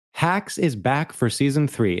Hacks is back for season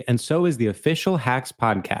 3, and so is the official Hacks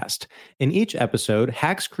podcast. In each episode,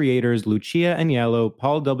 Hacks creators Lucia Agnello,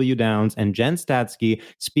 Paul W. Downs, and Jen Statsky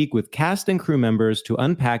speak with cast and crew members to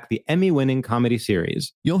unpack the Emmy-winning comedy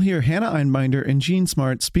series. You'll hear Hannah Einbinder and Gene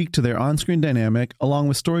Smart speak to their on-screen dynamic, along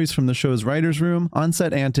with stories from the show's writer's room,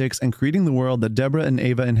 on-set antics, and creating the world that Deborah and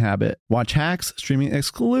Ava inhabit. Watch Hacks, streaming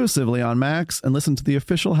exclusively on Max, and listen to the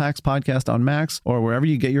official Hacks podcast on Max or wherever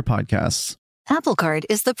you get your podcasts. Apple Card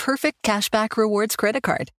is the perfect cashback rewards credit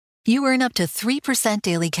card. You earn up to 3%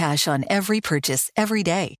 daily cash on every purchase every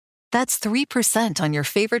day. That's 3% on your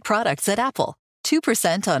favorite products at Apple,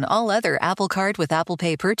 2% on all other Apple Card with Apple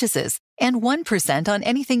Pay purchases, and 1% on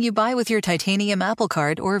anything you buy with your titanium Apple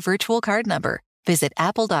Card or virtual card number. Visit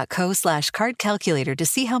apple.co/card calculator to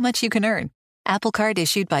see how much you can earn. Apple Card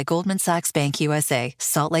issued by Goldman Sachs Bank USA,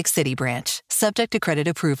 Salt Lake City branch. Subject to credit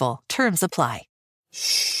approval. Terms apply.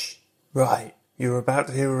 Shh. Right. You're about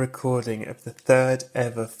to hear a recording of the third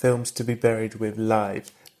ever Films to be Buried with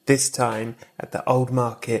live, this time at the Old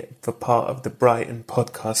Market for part of the Brighton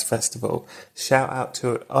Podcast Festival. Shout out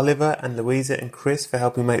to Oliver and Louisa and Chris for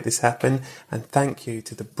helping make this happen, and thank you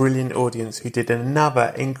to the brilliant audience who did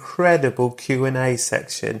another incredible Q&A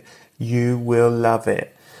section. You will love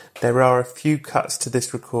it. There are a few cuts to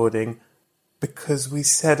this recording because we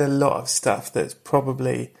said a lot of stuff that's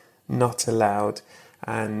probably not allowed.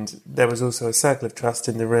 And there was also a circle of trust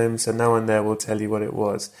in the room, so no one there will tell you what it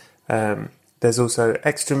was. There's also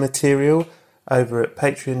extra material over at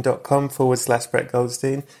patreon.com/Brett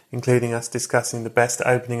Goldstein, including us discussing the best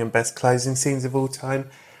opening and best closing scenes of all time.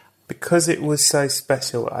 Because it was so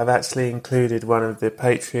special, I've actually included one of the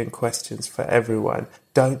Patreon questions for everyone.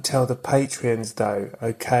 Don't tell the Patreons though,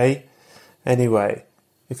 okay? Anyway,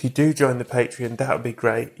 if you do join the Patreon, that would be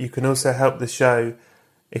great. You can also help the show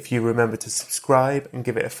if you remember to subscribe and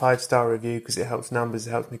give it a 5-star review, because it helps numbers,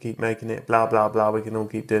 it helps me keep making it, blah, blah, blah. We can all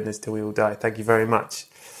keep doing this till we all die. Thank you very much.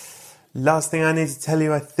 Last thing I need to tell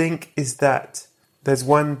you, I think, is that there's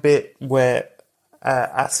one bit where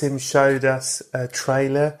Asim showed us a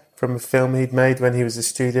trailer from a film he'd made when he was a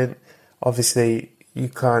student. Obviously, you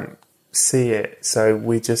can't see it, so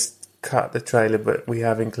we just cut the trailer, but we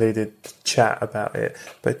have included chat about it.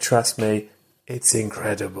 But trust me, it's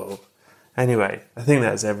incredible. Anyway, I think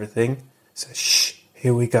that's everything. So shh,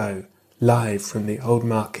 here we go. Live from the Old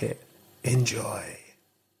Market. Enjoy.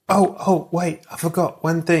 Oh, wait, I forgot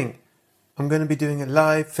one thing. I'm going to be doing a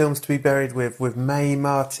live Films to be Buried with Mae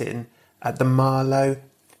Martin at the Marlow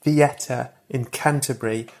Theatre in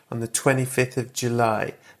Canterbury on the 25th of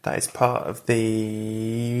July. That is part of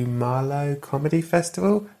the Marlow Comedy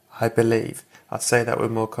Festival, I believe. I'll say that with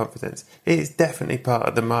more confidence. It is definitely part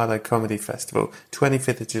of the Marlow Comedy Festival,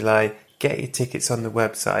 25th of July. Get your tickets on the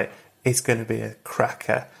website. It's going to be a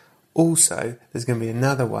cracker. Also, there's going to be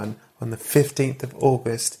another one on the 15th of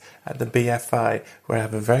August at the BFI, where I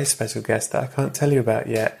have a very special guest that I can't tell you about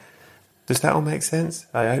yet. Does that all make sense?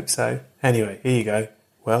 I hope so. Anyway, here you go.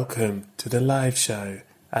 Welcome to the live show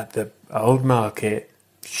at the Old Market.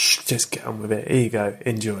 Shh, just get on with it. Here you go.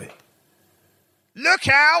 Enjoy. Look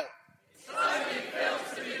out!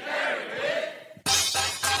 Films to be buried with.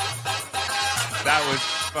 That was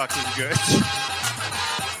fucking good.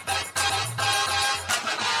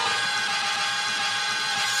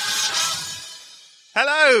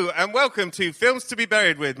 Hello and welcome to Films to be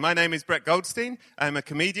Buried with. My name is Brett Goldstein. I'm a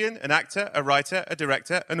comedian, an actor, a writer, a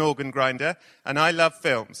director, an organ grinder, and I love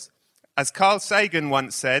films. As Carl Sagan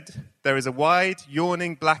once said, there is a wide,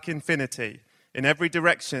 yawning black infinity. In every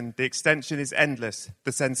direction, the extension is endless.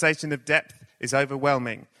 The sensation of depth is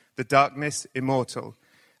overwhelming. The darkness, immortal.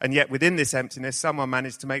 And yet within this emptiness, someone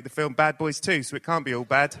managed to make the film Bad Boys 2, so it can't be all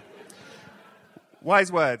bad.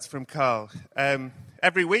 Wise words from Carl.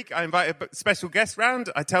 Every week, I invite a special guest round.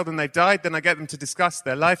 I tell them they've died, then I get them to discuss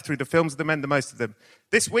their life through the films that meant the most of them.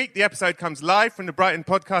 This week, the episode comes live from the Brighton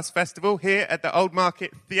Podcast Festival here at the Old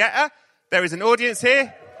Market Theatre. There is an audience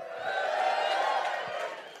here.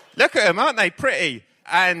 Look at them, aren't they pretty?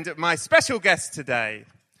 And my special guest today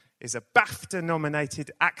is a BAFTA-nominated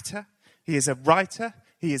actor. He is a writer.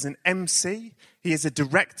 He is an MC. He is a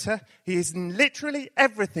director. He is in literally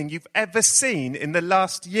everything you've ever seen in the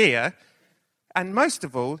last year. And most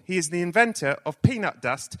of all, he is the inventor of peanut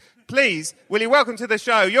dust. Please, will you welcome to the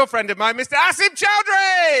show your friend of mine, Mr. Asim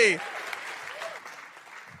Chaudhry?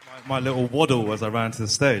 My little waddle as I ran to the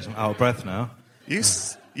stage. I'm out of breath now. You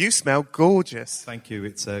smell gorgeous. Thank you.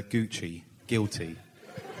 It's Gucci. Guilty.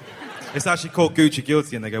 It's actually called Gucci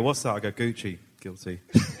Guilty, and they go, what's that? I go, Gucci Guilty.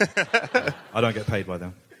 I don't get paid by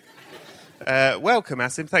them. Welcome,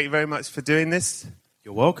 Asim. Thank you very much for doing this.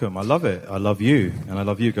 You're welcome. I love it. I love you, and I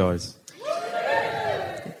love you guys.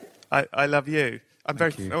 I love you. I'm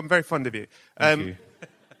very fond of you. Thank you.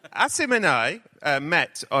 Asim and I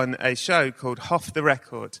met on a show called Off the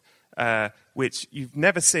Record, which you've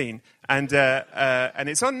never seen, and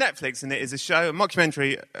it's on Netflix, and it is a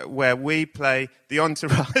mockumentary where we play the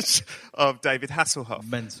entourage of David Hasselhoff.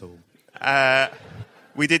 Mental.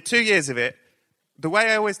 We did 2 years of it. The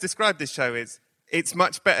way I always describe this show is, it's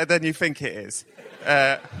much better than you think it is.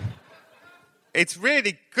 It's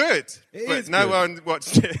really good, but no one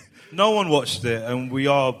watched it. No one watched it, and we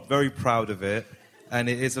are very proud of it. And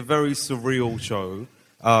it is a very surreal show.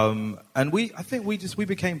 And I think we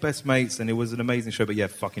became best mates, and it was an amazing show. But yeah,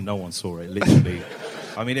 fucking no one saw it. Literally,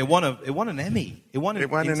 I mean, it won an Emmy. It won an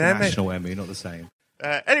international Emmy, not the same.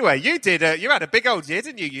 Anyway, you had a big old year,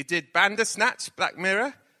 didn't you? You did Bandersnatch, Black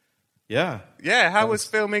Mirror. Yeah. Yeah. How was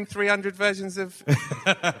filming 300 versions of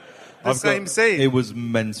the same scene? It was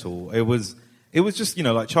mental. It was just,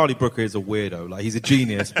 like Charlie Brooker is a weirdo. Like, he's a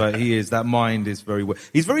genius, but that mind is very weird.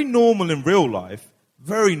 He's very normal in real life.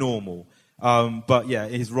 Very normal. But yeah,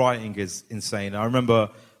 his writing is insane. I remember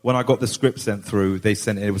when I got the script sent through, they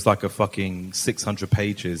sent it was like a fucking 600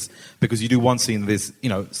 pages, because you do one scene, there's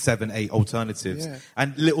 7, 8 alternatives,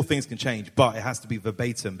 and little things can change, but it has to be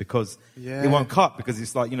verbatim, because it won't cut, because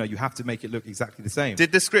it's like, you have to make it look exactly the same.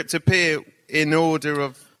 Did the script appear in order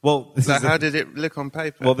of... Well, how did it look on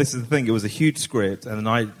paper? Well, this is the thing. It was a huge script, and then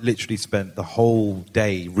I literally spent the whole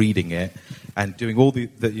day reading it and doing all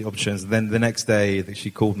the options. And then the next day, she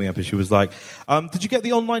called me up and she was like, did you get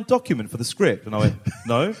the online document for the script? And I went,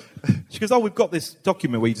 no. She goes, we've got this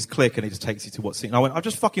document where you just click and it just takes you to what scene. And I went, I've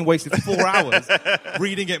just fucking wasted 4 hours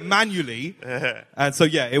reading it manually. And so,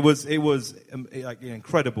 yeah, it was like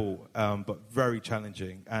incredible, but very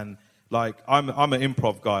challenging. And like, I'm an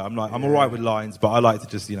improv guy. I'm all right with lines, but I like to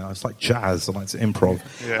just, it's like jazz. I like to improv.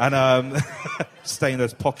 Yeah. And stay in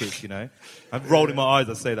those pockets, I'm rolling my eyes.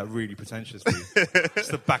 I say that really pretentiously.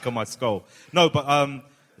 Just the back of my skull. No, but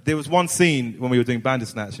there was one scene when we were doing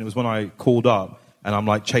Bandersnatch, and it was when I called up, and I'm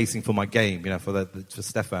like chasing for my game, for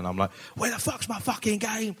Stefan. I'm like, where the fuck's my fucking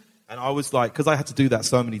game? And I was like, because I had to do that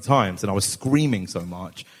so many times, and I was screaming so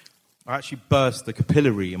much, I actually burst the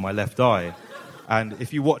capillary in my left eye. And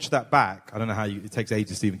if you watch that back, I don't know how it takes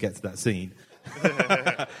ages to even get to that scene.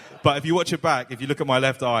 But if you watch it back, if you look at my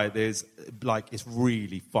left eye, there's it's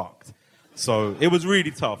really fucked. So it was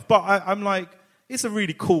really tough. But I'm like, it's a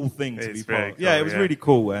really cool thing to be part of. Yeah, it was really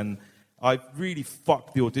cool. And I really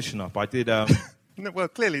fucked the audition up. I did... well,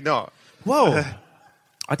 clearly not. Well,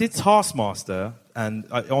 I did Taskmaster,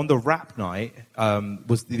 and on the rap night,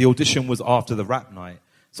 the audition was after the rap night.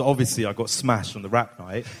 So obviously I got smashed on the rap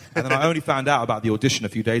night, and then I only found out about the audition a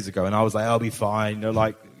few days ago, and I was like, I'll be fine,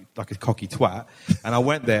 like a cocky twat. And I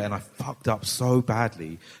went there and I fucked up so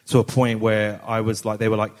badly to a point where I was like, they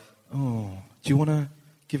were like, oh, do you want to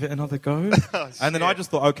give it another go? And then I just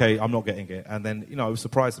thought, okay, I'm not getting it. And then, I was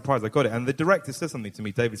surprised, I got it. And the director said something to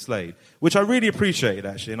me, David Slade, which I really appreciated,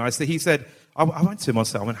 actually. And he said, I went to him,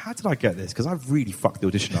 I went, how did I get this? Because I've really fucked the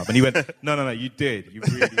audition up. And he went, no, you did. You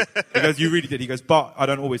really did. He goes, but I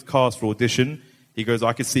don't always cast for audition. He goes,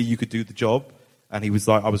 I could see you could do the job. And he was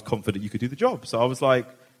like, I was confident you could do the job. So I was like,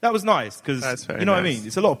 that was nice. Because, what I mean?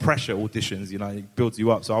 It's a lot of pressure, auditions, it builds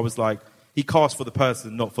you up. So I was like, he cast for the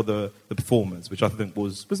person, not for the performance, which I think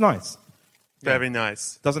was nice. Very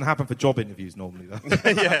nice. Doesn't happen for job interviews normally,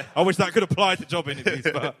 though. Yeah. I wish that could apply to job interviews,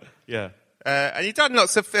 but yeah. And you've done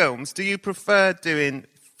lots of films. Do you prefer doing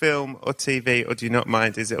film or TV, or do you not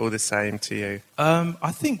mind? Is it all the same to you?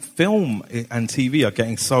 I think film and TV are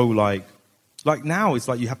getting so like now it's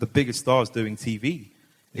like you have the biggest stars doing TV.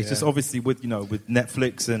 It's just obviously with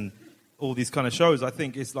Netflix and all these kind of shows, I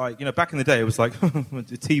think it's like, back in the day, it was like,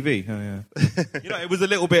 TV. Oh, yeah. It was a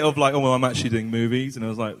little bit of like, oh, well, I'm actually doing movies. And it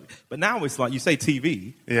was like, but now it's like, you say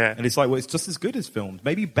TV. Yeah. And it's like, well, it's just as good as filmed.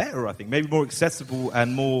 Maybe better, I think. Maybe more accessible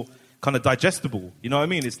and more kind of digestible. You know what I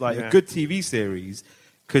mean? It's like a good TV series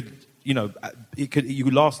could,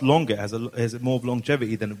 you last longer, has more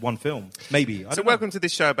longevity than one film. Maybe. So welcome to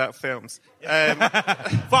this show about films.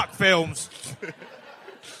 Fuck films.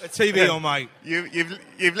 TV on, mate.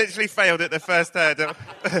 You've literally failed at the first hurdle.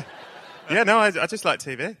 I just like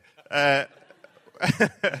TV.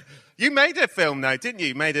 You made a film, though, didn't you?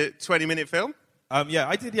 You made a 20-minute film? Yeah,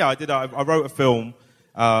 I did. I wrote a film.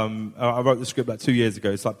 I wrote the script like 2 years ago.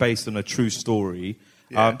 It's like based on a true story.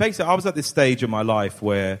 Yeah. Basically, I was at this stage in my life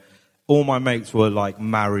where all my mates were like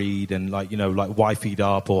married and like wifeyed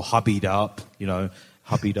up or hubbied up.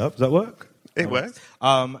 Hubbied up. Does that work? It worked.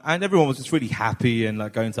 And everyone was just really happy and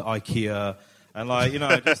like going to IKEA and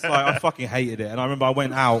I fucking hated it. And I remember I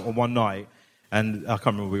went out on one night And I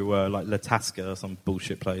can't remember where we were, like Latasca or some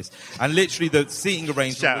bullshit place. And literally the seating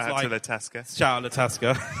arrangement was like... Shout out to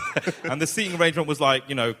Latasca. And the seating arrangement was like,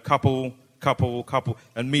 couple,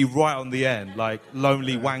 and me right on the end, like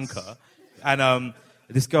lonely wanker. And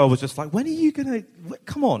this girl was just like, when are you going to...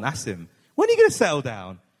 Come on, Asim. When are you going to settle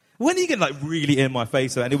down? When are you going to, like, really in my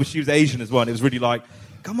face? And she was Asian as well, and it was really like,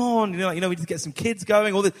 come on, we need to get some kids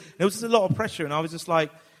going. All this. There was just a lot of pressure, and I was just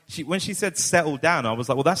like, when she said settle down, I was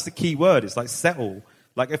like, well, that's the key word. It's like settle.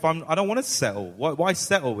 Like, I don't want to settle. Why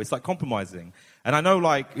settle? It's like compromising. And I know,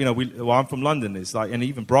 like, I'm from London. It's like, and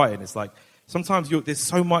even Brighton. It's like sometimes there's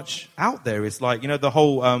so much out there. It's like, the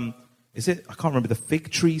whole. I can't remember the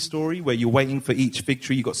fig tree story where you're waiting for each fig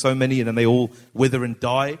tree. You've got so many, and then they all wither and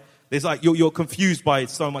die. There's like you're confused by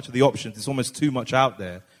so much of the options. It's almost too much out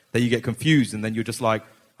there that you get confused, and then you're just like,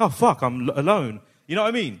 oh fuck, I'm alone. You know what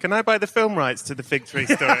I mean? Can I buy the film rights to the fig tree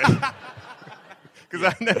story? Because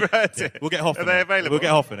I've never heard it. We'll get off. Are they available? We'll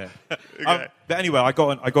get off in it. Okay. But anyway, I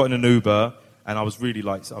got in an Uber, and I was really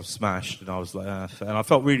like, I was smashed, and I was like, and I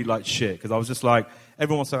felt really like shit because I was just like,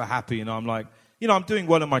 everyone's so happy, and I'm like. I'm doing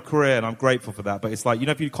well in my career, and I'm grateful for that. But it's like,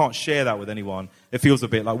 if you can't share that with anyone, it feels a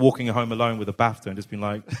bit like walking home alone with a BAFTA and just being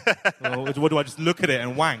like, well, what do I just look at it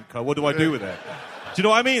and wank? Like, what do I do with it? Do you know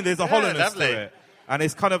what I mean? There's a hollowness to it. And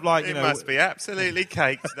it's kind of like, It must be absolutely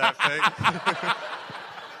caked, that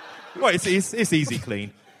thing. Well, it's easy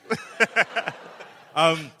clean.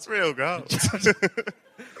 It's real gold.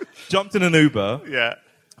 Jumped in an Uber. Yeah.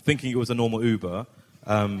 Thinking it was a normal Uber.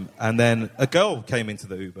 And then a girl came into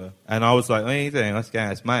the Uber, and I was like, "What are you doing? Let's go.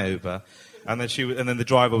 It's my Uber." And then the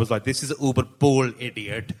driver was like, "This is an Uber bull,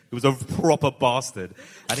 idiot." He was a proper bastard,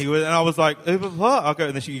 and I was like, "Uber what?" I'll go.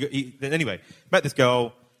 And then anyway, met this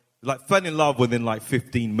girl, like fell in love within like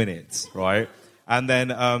 15 minutes, right? And then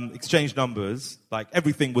exchanged numbers. Like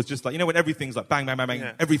everything was just like when everything's like bang, bang, bang, bang.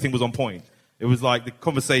 Yeah. Everything was on point. It was like the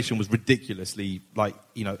conversation was ridiculously like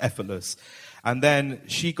effortless. And then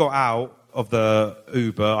she got out of the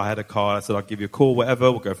Uber. I had a car. I said, I'll give you a call, whatever.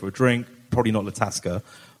 We'll go for a drink. Probably not Latasca,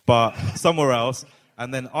 but somewhere else.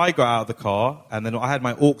 And then I got out of the car, and then I had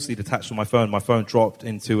my aux lead attached to my phone. My phone dropped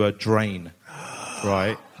into a drain,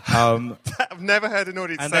 right? I've never heard an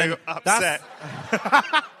audience so upset.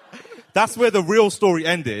 That's where the real story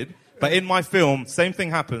ended. But in my film, same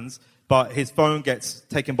thing happens, but his phone gets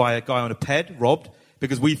taken by a guy on a ped, robbed.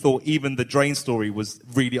 Because we thought even the drain story was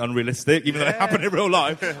really unrealistic, even though it happened in real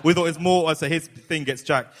life. We thought it's more, so his thing gets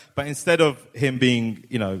jacked. But instead of him being,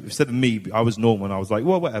 instead of me, I was normal and I was like,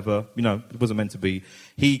 well, whatever, it wasn't meant to be.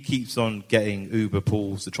 He keeps on getting Uber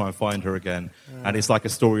pulls to try and find her again. Yeah. And it's like a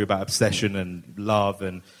story about obsession and love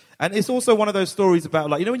and it's also one of those stories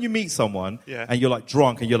about, like, when you meet someone and you're, like,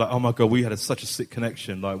 drunk and you're like, oh, my God, we had such a sick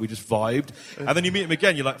connection. Like, we just vibed. And then you meet him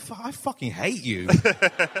again, you're like, I fucking hate you.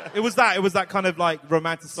 It was that kind of, like,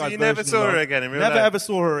 romanticized so you never saw her again in real life? Never ever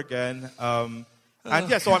saw her again. So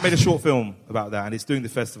I made a short film about that, and it's doing the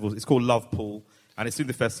festival. It's called Love Pool, and it's doing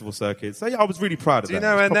the festival circuit. So, I was really proud of that. Do you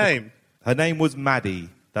know her name? Her name was Maddie.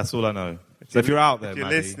 That's all I know. So if you're out there, Maddie.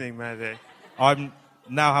 If you're listening, Maddie.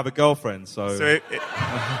 Now have a girlfriend, so if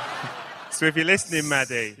you're listening,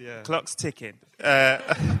 Maddie, clock's ticking.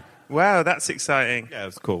 Wow, that's exciting. Yeah, it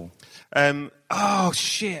was cool. Oh,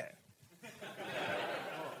 shit.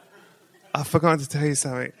 I forgot to tell you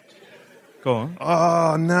something. Go on.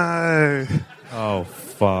 Oh, no. Oh,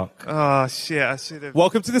 fuck. Oh, shit, I should have...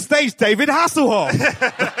 Welcome to the stage, David Hasselhoff.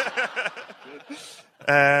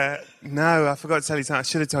 No, I forgot to tell you something. I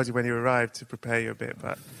should have told you when you arrived to prepare you a bit,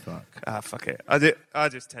 but... Fuck it. I'll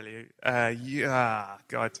just tell you.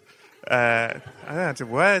 God. I don't know how to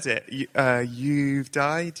word it. You've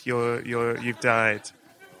died. You've died.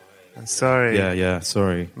 I'm sorry. Yeah,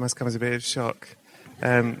 sorry. It must come as a bit of shock.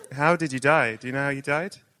 How did you die? Do you know how you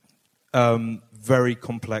died? Very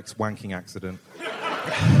complex wanking accident.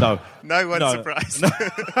 No. No one's surprised.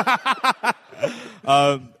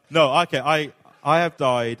 No, okay. I have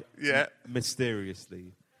died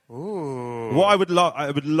mysteriously. Ooh. What I would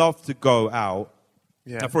love to go out.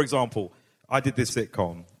 Yeah. Now, for example, I did this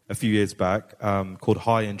sitcom a few years back called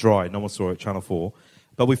High and Dry. No one saw it, Channel 4.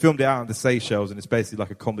 But we filmed it out in the Seychelles, and it's basically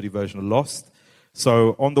like a comedy version of Lost.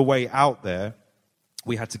 So on the way out there,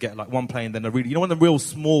 we had to get like one plane, then one of the real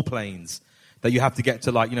small planes that you have to get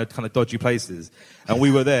to like, kind of dodgy places. And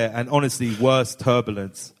we were there, and honestly, worst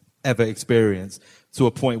turbulence ever experienced, to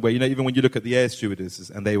a point where, even when you look at the air stewardesses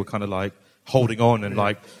and they were kind of like holding on and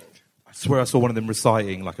like, I swear I saw one of them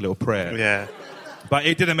reciting like a little prayer. Yeah. But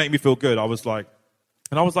it didn't make me feel good. I was like,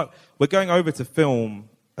 we're going over to film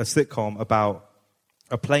a sitcom about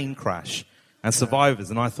a plane crash and survivors.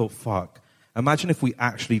 And I thought, fuck. imagine if we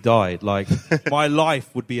actually died. Like, my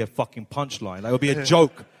life would be a fucking punchline. Like, it would be a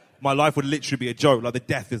joke. My life would literally be a joke. Like, the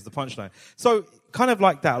death is the punchline. So, kind of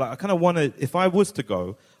like that. Like, I kind of want to, if I was to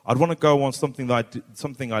go, I'd want to go on something that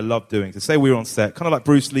something I love doing. So, say we were on set, kind of like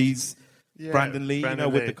Bruce Lee's Brandon Lee,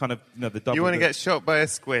 with the kind of, the double. You want to get shot by a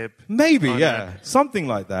squib? Maybe, yeah. Something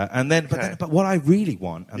like that. And then, but what I really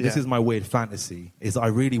want, and this is my weird fantasy, is I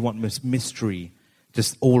really want mystery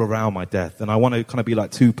just all around my death. And I want to kind of be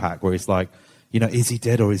like Tupac, where it's like, is he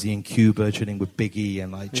dead or is he in Cuba chilling with Biggie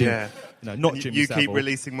and like Jim, not Jimmy You Savile. keep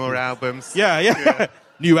releasing more albums. Yeah.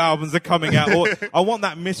 New albums are coming out. Or, I want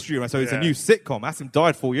that mystery. So it's a new sitcom. Asim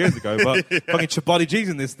died 4 years ago, but fucking Chaudhry G's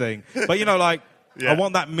in this thing. But I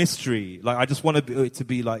want that mystery. Like, I just want it to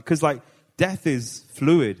be like, because like death is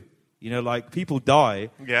fluid. Like people die,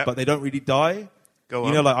 but they don't really die. Go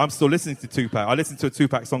on. Like I'm still listening to Tupac. I listened to a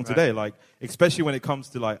Tupac song today. Like, especially when it comes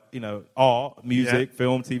to like, art, music,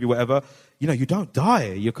 film, TV, whatever. You don't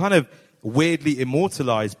die. You're kind of weirdly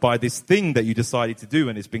immortalized by this thing that you decided to do,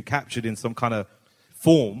 and it's been captured in some kind of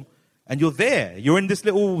form, and you're there. You're in this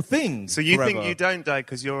little thing. So you forever. think you don't die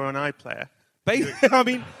because you're on iPlayer? I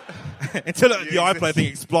mean, until the iPlayer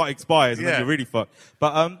thing expires, and then you're really fucked.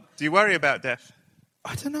 But do you worry about death?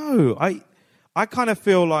 I don't know. I kind of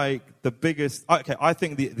feel like the biggest. Okay, I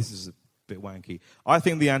think this is a bit wanky. I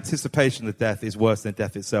think the anticipation of death is worse than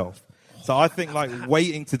death itself. So I think like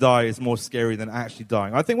waiting to die is more scary than actually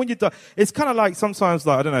dying. I think when you die, it's kind of like sometimes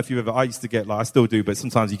like, I don't know if you've ever, I used to get like, I still do, but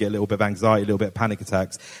sometimes you get a little bit of anxiety, a little bit of panic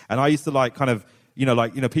attacks. And I used to like kind of,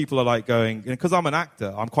 people are like going, because I'm an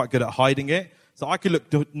actor, I'm quite good at hiding it. So I could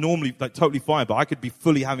look normally like totally fine, but I could be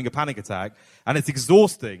fully having a panic attack, and it's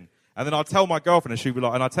exhausting. And then I'll tell my girlfriend, and she'll be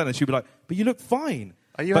like, but you look fine.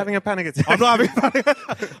 Are you having a panic attack? I'm not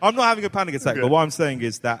having a panic attack. But what I'm saying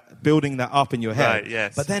is that building that up in your head. Right,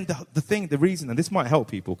 yes. But then the reason, and this might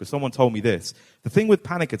help people, because someone told me this, the thing with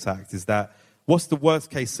panic attacks is that what's the worst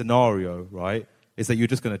case scenario, right? Is that you're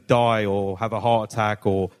just going to die or have a heart attack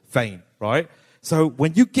or faint, right? So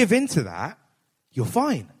when you give into that, you're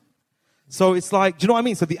fine. So it's like, do you know what I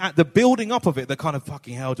mean? So the building up of it, the kind of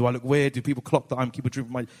fucking hell, do I look weird? Do people clock that I'm keep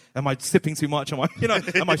drinking am I sipping too much? Am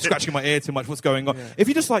I scratching my ear too much? What's going on? Yeah. If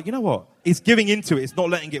you're just like, you know what? It's giving into it. It's not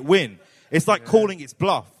letting it win. It's like calling its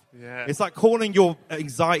bluff. Yeah. It's like calling your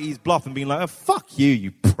anxiety's bluff and being like, oh, fuck you,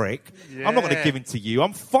 you prick. Yeah. I'm not going to give in to you.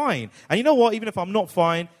 I'm fine. And you know what? Even if I'm not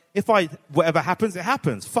fine, whatever happens, it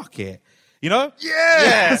happens. Fuck it.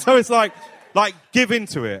 Yeah. So it's like give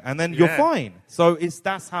into it, and then you're fine. So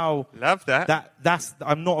that's how. Love that. That's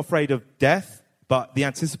I'm not afraid of death, but the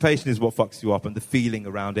anticipation is what fucks you up, and the feeling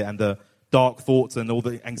around it, and the dark thoughts, and all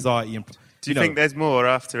the anxiety. And do you think there's more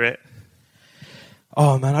after it?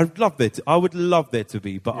 Oh man, I would love there to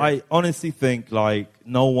be, but I honestly think like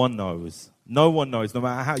no one knows. No one knows. No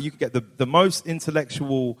matter how you could get the most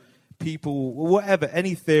intellectual people, whatever,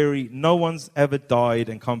 any theory, no one's ever died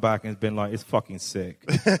and come back and been like, it's fucking sick.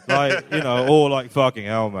 Like, or like, fucking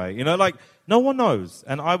hell, mate. Like, no one knows.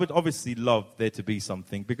 And I would obviously love there to be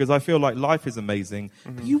something, because I feel like life is amazing,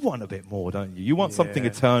 but you want a bit more, don't you? You want something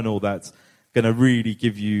eternal that's going to really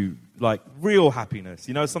give you, like, real happiness,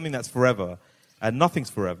 something that's forever. And nothing's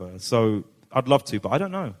forever. So I'd love to, but I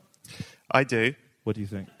don't know. I do. What do you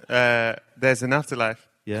think? There's an afterlife.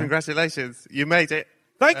 Yeah. Congratulations. You made it.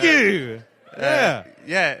 Thank you.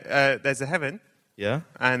 There's a heaven. Yeah.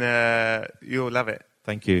 And you'll love it.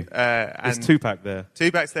 Thank you. And there's Tupac there.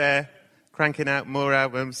 Tupac's there, cranking out more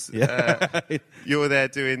albums. Yeah. You're there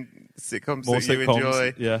doing sitcoms more that you sitcoms.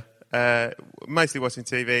 enjoy. Yeah. Mostly watching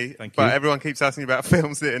TV. Thank you. But everyone keeps asking about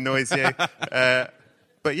films that annoys you.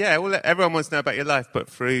 But yeah, everyone wants to know about your life, but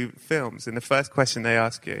through films. And the first question they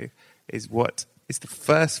ask you is, what is the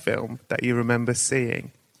first film that you remember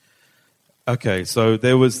seeing? Okay, so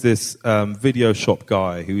there was this video shop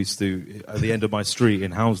guy who used to, at the end of my street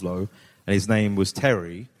in Hounslow, and his name was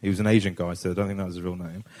Terry. He was an Asian guy, so I don't think that was his real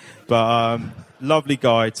name. But lovely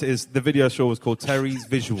guy. The video shop was called Terry's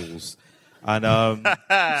Visuals. And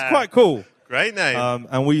it's quite cool. Great name.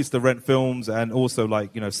 And we used to rent films and also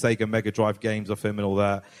Sega Mega Drive games off him and all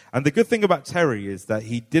that. And the good thing about Terry is that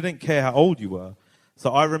he didn't care how old you were.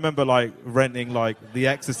 So I remember renting The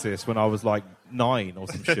Exorcist when I was 9 or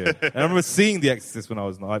some shit. And I remember seeing The Exorcist when I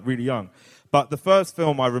was really young. But the first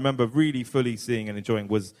film I remember really fully seeing and enjoying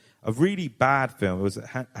was a really bad film. It was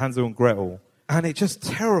Hansel and Gretel. And it just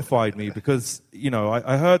terrified me because,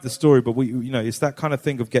 I heard the story, but it's that kind of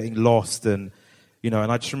thing of getting lost and, and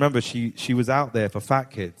I just remember she was out there for fat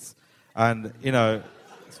kids. And,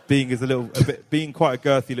 being quite a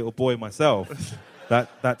girthy little boy myself,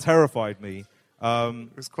 that terrified me.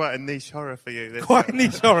 It was quite a niche horror for you. Quite a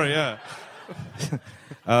niche horror, yeah.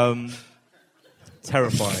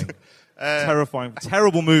 Terrifying. Terrifying.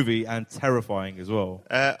 Terrible movie and terrifying as well.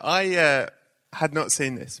 I had not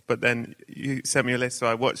seen this, but then you sent me a list, so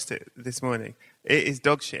I watched it this morning. It is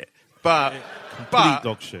dog shit. But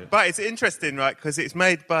Dog shit. But it's interesting, right, because it's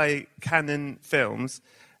made by Cannon Films.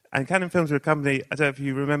 And Cannon Films are a company, I don't know if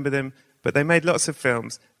you remember them, but they made lots of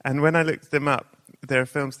films. And when I looked them up, there are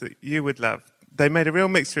films that you would love. They made a real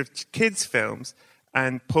mixture of kids' films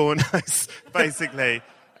and pornos, basically.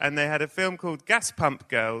 And they had a film called Gas Pump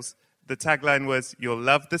Girls. The tagline was, "You'll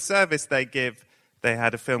love the service they give." They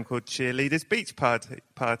had a film called Cheerleaders Beach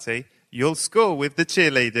Party. You'll score with the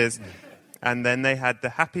cheerleaders. And then they had The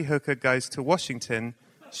Happy Hooker Goes to Washington.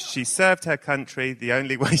 She served her country the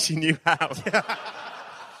only way she knew how.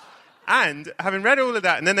 And having read all of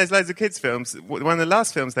that, and then there's loads of kids' films, one of the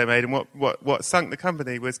last films they made and what sunk the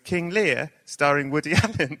company was King Lear, starring Woody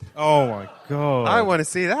Allen. Oh, my God. I want to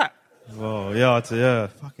see that. Oh, yeah.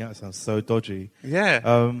 Fucking that sounds so dodgy.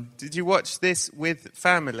 Yeah. Did you watch this with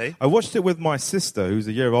family? I watched it with my sister, who's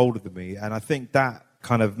a year older than me, and I think that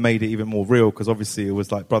kind of made it even more real, because obviously it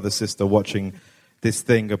was like brother-sister watching this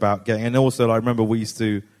thing about getting... And also, I remember we used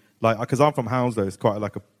to... like, because I'm from Hounslow, it's quite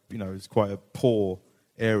like a... it's quite a poor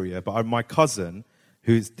area, but my cousin,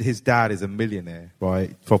 his dad is a millionaire,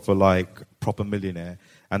 right? Proper millionaire.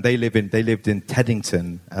 And they lived in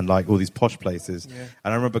Teddington and like all these posh places. Yeah.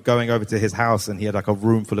 And I remember going over to his house and he had like a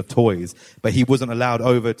room full of toys, but he wasn't allowed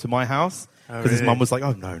over to my house because his mum was like,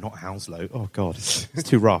 "Oh no, not Hounslow. Oh God, it's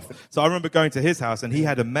too rough." So I remember going to his house and he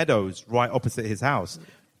had a Meadows right opposite his house.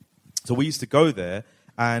 So we used to go there,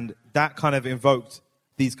 and that kind of invoked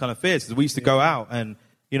these kind of fears. So we used to go out and,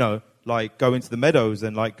 like go into the Meadows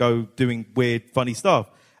and like go doing weird, funny stuff.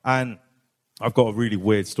 And I've got a really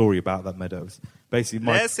weird story about that Meadows. Basically,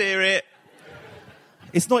 let's hear it.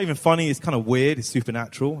 It's not even funny. It's kind of weird. It's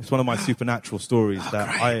supernatural. It's one of my supernatural stories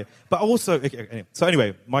But also, okay, so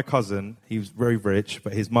anyway, my cousin, he was very rich,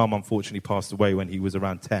 but his mum unfortunately passed away when he was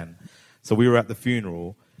around 10. So we were at the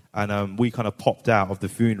funeral, and we kind of popped out of the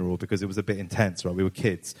funeral because it was a bit intense, right? We were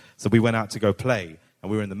kids, so we went out to go play,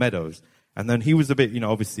 and we were in the Meadows. And then he was a bit,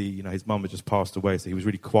 obviously, his mum had just passed away, so he was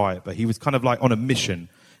really quiet, but he was kind of like on a mission,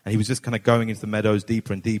 and he was just kind of going into the Meadows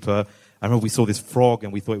deeper and deeper. I remember we saw this frog,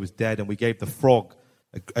 and we thought it was dead, and we gave the frog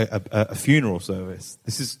a funeral service.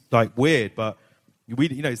 This is like weird, but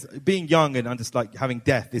it's, being young and just like having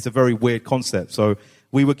death is a very weird concept. So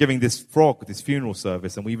we were giving this frog this funeral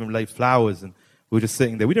service, and we even laid flowers, and we were just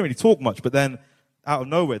sitting there. We didn't really talk much, but then out of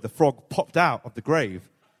nowhere, the frog popped out of the grave.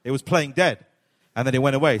 It was playing dead, and then it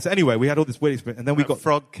went away. So anyway, we had all this weird experience, and then we got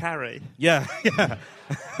frog carry. Yeah.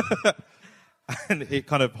 And it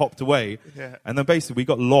kind of hopped away. Yeah. And then basically we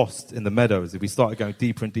got lost in the Meadows. We started going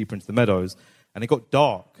deeper and deeper into the Meadows. And it got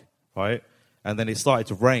dark, right? And then it started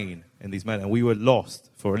to rain in these Meadows. And we were lost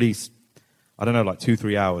for at least,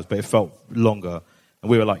 2-3 hours. But it felt longer. And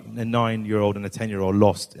we were like a 9-year-old and a 10-year-old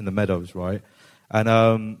lost in the Meadows, right? And,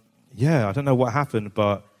 I don't know what happened.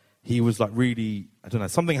 But he was like really,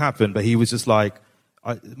 something happened. But he was just like,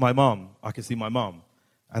 I can see my mum.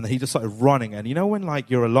 And then he just started running. And when like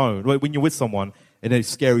you're alone, when you're with someone in a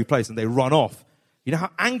scary place and they run off, you know how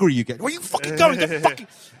angry you get. Where are you fucking going?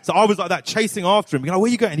 So I was like that, chasing after him. Where are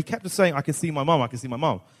you going? And he kept just saying, "I can see my mum. I can see my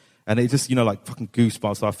mum." And it just, like fucking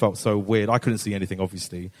goosebumps. I felt so weird. I couldn't see anything,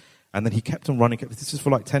 obviously. And then he kept on running. This is for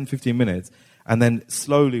like 10, 15 minutes. And then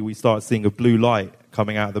slowly we started seeing a blue light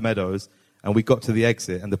coming out of the Meadows. And we got to the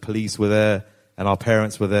exit and the police were there and our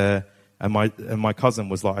parents were there. And my cousin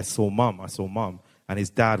was like, I saw mum. And his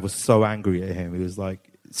dad was so angry at him. He was like,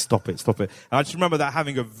 stop it. And I just remember that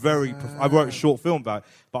having I wrote a short film about it,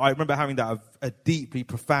 but I remember having that a deeply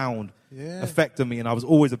profound effect on me. And I was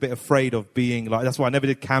always a bit afraid of being like, that's why I never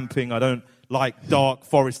did camping. I don't like dark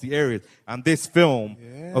foresty areas. And this film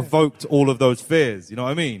evoked all of those fears. You know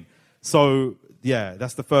what I mean? So, yeah,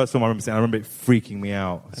 that's the first film I remember seeing. I remember it freaking me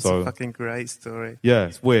out. That's a fucking great story. Yeah,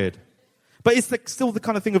 it's weird. But it's like still the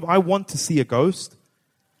kind of thing of I want to see a ghost.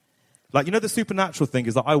 Like, the supernatural thing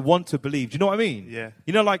is that I want to believe. Do you know what I mean? Yeah.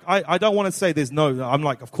 I don't want to say there's no... I'm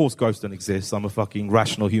like, of course ghosts don't exist. I'm a fucking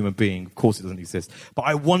rational human being. Of course it doesn't exist. But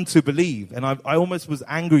I want to believe. And I almost was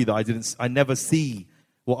angry that I never see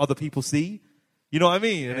what other people see. You know what I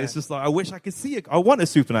mean? And it's just like, I wish I could see it. I want a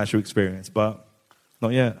supernatural experience, but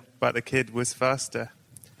not yet. But the kid was faster.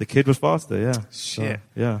 The kid was faster, yeah. Shit.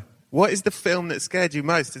 So, yeah. What is the film that scared you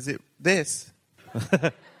most? Is it this?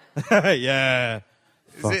 Yeah.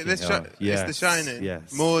 Is it yes, it's The Shining?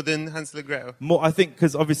 Yes. More than Hansel and Gretel? More, I think,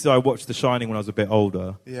 because obviously I watched The Shining when I was a bit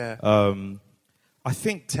older. Yeah. I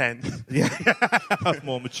think 10. Yeah, I was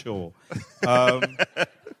more mature.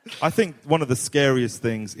 I think one of the scariest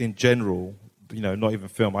things in general, not even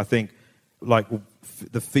film, I think, like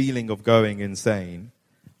the feeling of going insane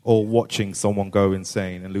or watching someone go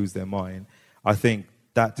insane and lose their mind, I think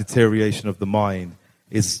that deterioration of the mind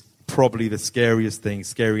is probably the scariest thing,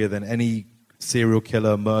 scarier than any serial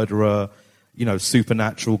killer, murderer,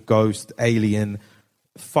 supernatural, ghost, alien.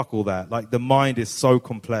 Fuck all that. Like, the mind is so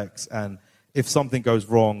complex, and if something goes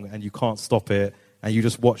wrong and you can't stop it and you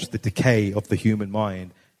just watch the decay of the human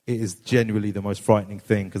mind, it is genuinely the most frightening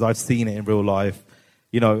thing, because I've seen it in real life,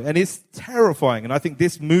 and it's terrifying. And I think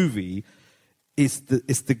this movie is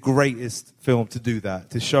the greatest film to do that,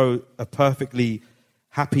 to show a perfectly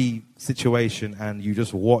happy situation and you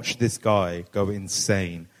just watch this guy go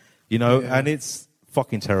insane, and it's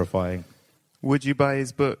fucking terrifying. Would you buy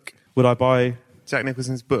his book? Would I buy Jack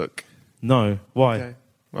Nicholson's book? No. Why? Okay.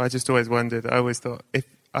 Well, I just always wondered. I always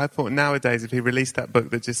thought nowadays if he released that book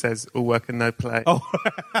that just says all work and no play,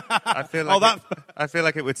 I feel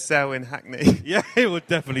like it would sell in Hackney. Yeah, it would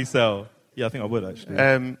definitely sell. Yeah, I think I would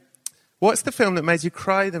actually. What's the film that made you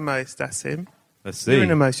cry the most, Asim? Let's see. You're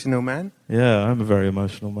an emotional man. Yeah, I'm a very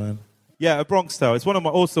emotional man. Yeah, A Bronx Tale. It's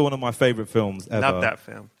also one of my favourite films ever. Love that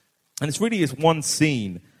film. And it's one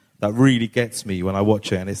scene that really gets me when I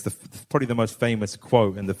watch it, and it's probably the most famous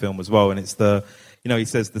quote in the film as well. And it's he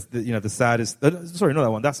says the saddest. Sorry, not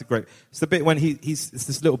that one. That's a great. It's the bit when it's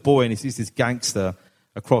this little boy and he sees this gangster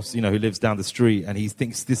across, who lives down the street, and he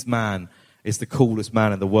thinks this man is the coolest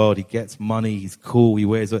man in the world. He gets money. He's cool. He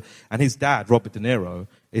wears and his dad, Robert De Niro,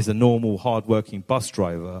 is a normal, hard-working bus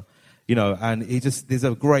driver. And there's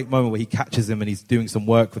a great moment where he catches him and he's doing some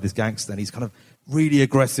work for this gangster, and he's kind of really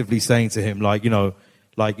aggressively saying to him, he's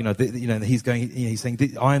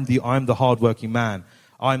saying, I'm the hardworking man.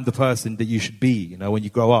 I'm the person that you should be, when you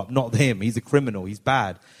grow up. Not him. He's a criminal. He's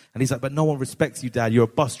bad. And he's like, but no one respects you, Dad. You're a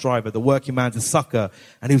bus driver. The working man's a sucker.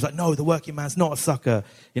 And he was like, no, the working man's not a sucker.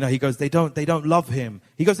 He goes, they don't love him.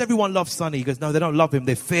 He goes, everyone loves Sonny. He goes, no, they don't love him.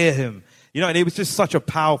 They fear him. And it was just such a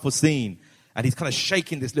powerful scene. And he's kind of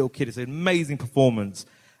shaking this little kid. It's an amazing performance.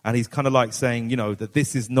 And he's kind of like saying, that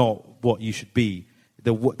this is not what you should be.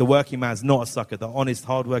 The working man's not a sucker. The honest,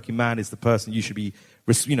 hard-working man is the person you should be,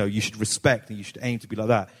 you should respect, and you should aim to be like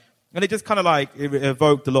that. And it just kind of it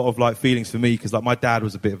evoked a lot of feelings for me, because my dad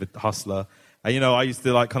was a bit of a hustler. And I used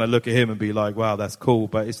to kind of look at him and be like, wow, that's cool,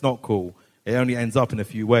 but it's not cool. It only ends up in a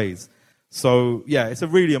few ways. So yeah, it's a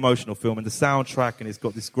really emotional film, and the soundtrack, and it's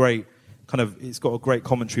got this great it's got a great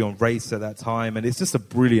commentary on race at that time, and it's just a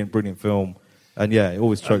brilliant, brilliant film. And yeah, it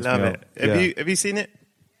always chokes me up. Have you seen it?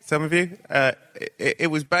 Some of you? It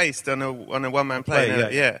was based on a one-man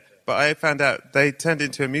play. Yeah. But I found out they turned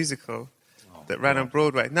into a musical that ran on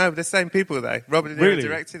Broadway. No, the same people, though. Robert De Niro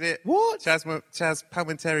directed it. What? Chaz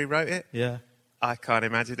Palminteri wrote it. Yeah. I can't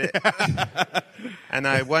imagine it. And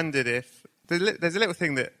I wondered if... There's a little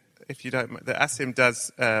thing that, if you don't... that Asim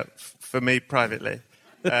does for me privately.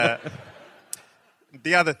 The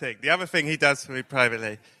other thing he does for me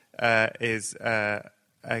privately is a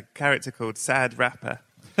character called Sad Rapper.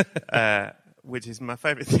 Which is my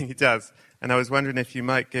favourite thing he does. And I was wondering if you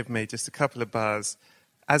might give me just a couple of bars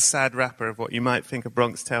as Sad Rapper of what you might think A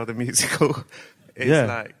Bronx Tale the musical is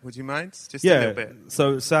like. Would you mind? Just a little bit.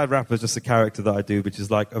 So Sad Rapper is just a character that I do, which is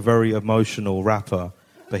like a very emotional rapper,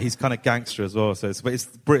 but he's kind of gangster as well. But it's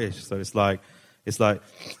British, so it's like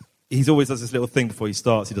he always does this little thing before he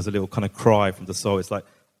starts. He does a little kind of cry from the soul. It's like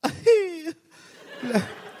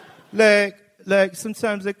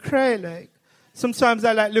sometimes I cry Sometimes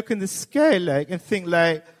I look in the sky and think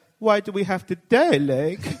why do we have to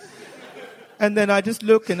die And then I just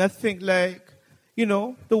look and I think the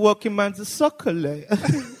working man's a sucker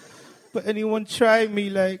But anyone try me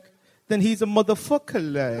then he's a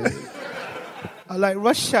motherfucker I like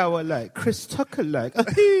Rush Hour Chris Tucker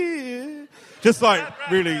Just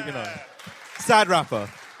really, Sad Rapper.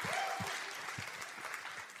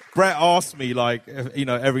 Brett asked me,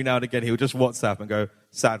 every now and again, he would just WhatsApp and go,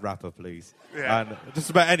 Sad Rapper, please. Yeah. And just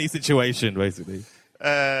about any situation, basically.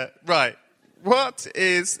 Right. What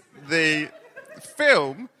is the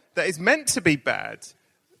film that is meant to be bad?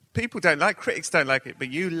 People don't like, critics don't like it,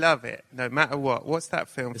 but you love it, no matter what. What's that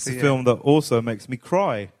film it's for you? It's a film that also makes me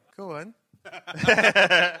cry. Go on.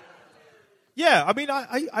 Yeah, I mean,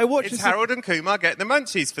 I watched... It's Harold and Kumar getting the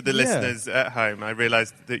munchies for the listeners at home. I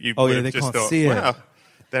realised that you would have just thought, wow,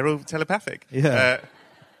 they're all telepathic. Yeah.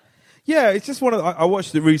 It's just I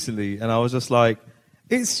watched it recently, and I was just like,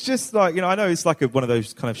 it's just I know it's one of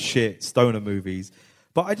those kind of shit stoner movies,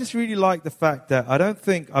 but I just really like the fact that I don't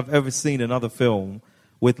think I've ever seen another film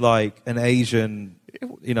with an Asian,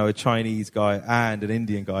 a Chinese guy and an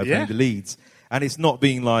Indian guy playing the leads. And it's not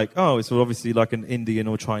being it's obviously an Indian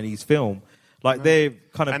or Chinese film. Their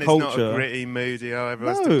kind of and culture. And it's not a gritty, moody,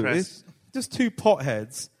 everyone's depressed. just two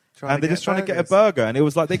potheads. Trying And they're just trying to get a burger. And it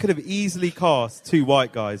was like they could have easily cast two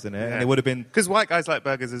white guys in it. And it would have been... Because white guys like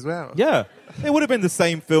burgers as well. Yeah. It would have been the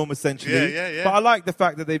same film, essentially. Yeah. But I like the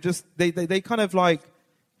fact that they've just... They kind of like...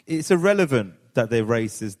 It's irrelevant that their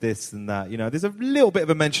race is this and that. You know, there's a little bit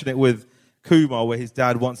of a mention it with Kumar where his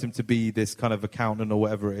dad wants him to be this kind of accountant or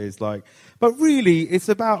whatever it is. Like, but really, it's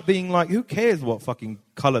about being like, who cares what fucking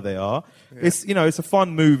colour they are? Yeah. It's, you know, it's a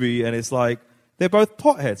fun movie and it's like, they're both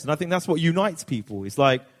potheads. And I think that's what unites people. It's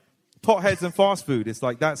like, potheads and fast food. It's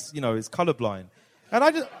like that's, you know, it's colourblind. And I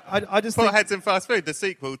just Potheads and Fast Food, the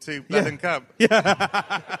sequel to Blood and Cum.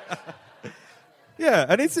 Yeah. Yeah,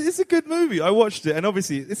 and it's a good movie. I watched it, and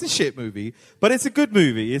obviously it's a shit movie, but it's a good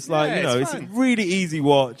movie. It's like, you know, it's a really easy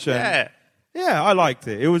watch. And yeah, I liked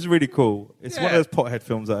it. It was really cool. It's one of those pothead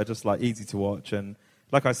films that are just like easy to watch. And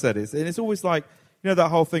like I said, it's always like, you know, that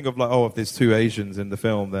whole thing of like, oh, if there's two Asians in the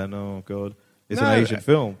film, then, oh, God, it's an Asian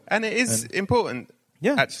film. And it is important.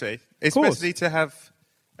 Yeah, actually, especially to have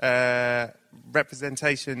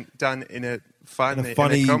representation done in a funny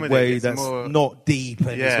way that's not deep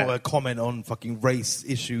and it's not a comment on fucking race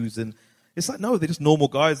issues. And it's like, no, they're just normal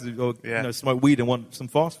guys who you know, smoke weed and want some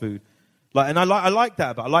fast food. Like, and I like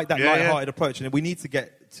that, but I like that light-hearted approach. And we need to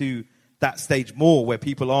get to that stage more where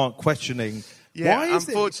people aren't questioning. Yeah, why is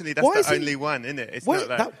unfortunately, that's the only one, isn't it? It's not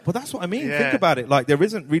like... Well, that's what I mean. Yeah. Think about it. Like, there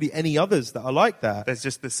isn't really any others that are like that. There's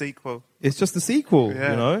just the sequel. It's just the sequel, you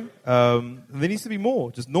know? There needs to be more.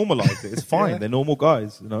 Just normalize it. It's fine. They're normal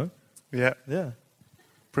guys, you know? Yeah. Yeah.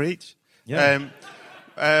 Preach. Yeah.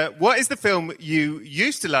 What is the film you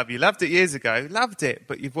used to love? You loved it years ago, loved it,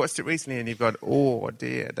 but you've watched it recently and you've gone, oh,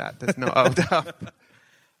 dear, that does not hold up.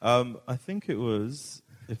 I think it was...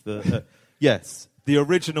 yes. The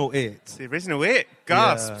original It. The original It.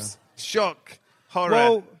 Gasps. Yeah. Shock. Horror.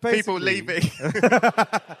 Well, people leaving.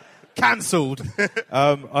 Cancelled.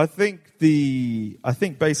 I think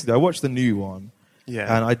basically I watched the new one.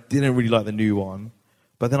 Yeah. And I didn't really like the new one.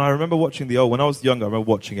 But then I remember watching the old... When I was younger, I remember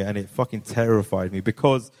watching it and it fucking terrified me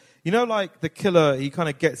because, you know, like the killer, he kind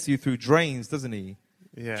of gets you through drains, doesn't he?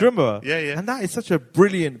 Yeah. Do you remember? Yeah. And that is such a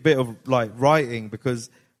brilliant bit of like writing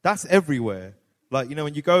because that's everywhere. Like, you know,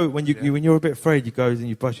 when you're a bit afraid, you go and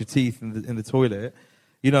you brush your teeth in the toilet,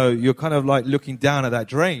 you know, you're kind of like looking down at that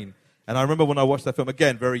drain. And I remember when I watched that film,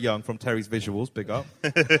 again, very young, from Terry's Visuals, big up.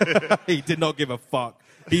 He did not give a fuck.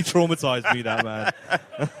 He traumatized me, that man.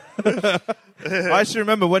 I actually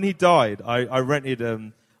remember when he died, I rented,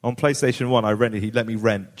 on PlayStation 1, he let me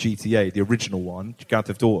rent GTA, the original one, Grand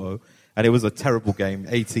Theft Auto, and it was a terrible game,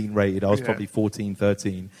 18 rated. I was probably 14,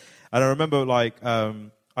 13. And I remember, like,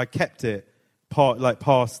 I kept it.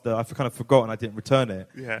 I've kind of forgotten I didn't return it.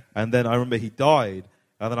 Yeah. And then I remember he died.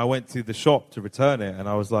 And then I went to the shop to return it. And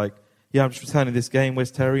I was like, yeah, I'm just returning this game.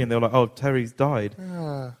 Where's Terry? And they were like, oh, Terry's died.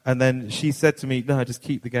 And then she said to me, no, just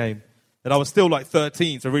keep the game. And I was still like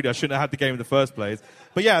 13, so really I shouldn't have had the game in the first place.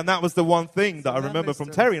 But yeah, and that was the one thing that I remember from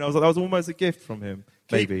Terry. And I was like, that was almost a gift from him.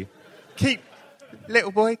 Maybe.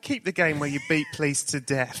 Little boy, keep the game where you beat police to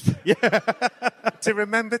death. Yeah. To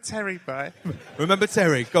remember Terry by. Remember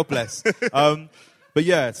Terry, God bless. But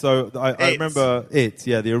yeah, so I remember it.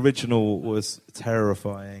 Yeah, the original was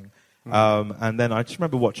terrifying. And then I just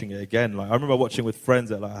remember watching it again. Like I remember watching it with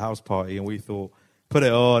friends at like a house party, and we thought, put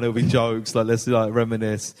it on, it'll be jokes. Like let's like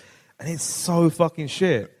reminisce. And it's so fucking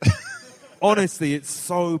shit. Honestly, it's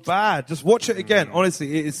so bad. Just watch it again.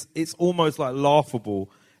 Honestly, it's almost like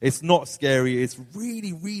laughable. It's not scary. It's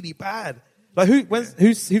really, really bad. Like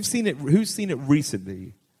who's seen it? Who's seen it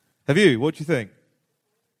recently? Have you? What do you think?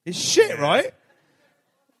 It's shit, right?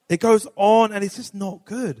 It goes on, and it's just not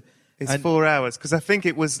good. It's 4 hours because I think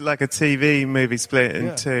it was like a TV movie split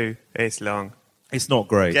in two. It's long. It's not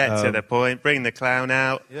great. Get to the point. Bring the clown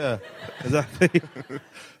out. Yeah, exactly.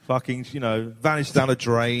 Fucking, vanish down a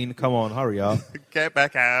drain. Come on, hurry up. Get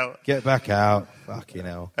back out. Get back out. Fucking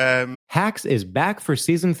hell. Hacks is back for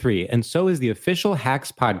season 3, and so is the official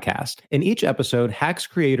Hacks podcast. In each episode, Hacks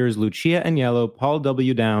creators Lucia Agnello, Paul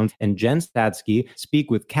W. Downs, and Jen Statsky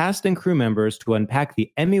speak with cast and crew members to unpack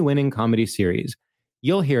the Emmy-winning comedy series.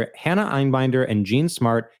 You'll hear Hannah Einbinder and Jean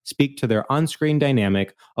Smart speak to their on-screen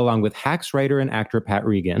dynamic, along with Hacks writer and actor Pat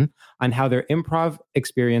Regan, on how their improv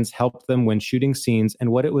experience helped them when shooting scenes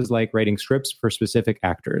and what it was like writing scripts for specific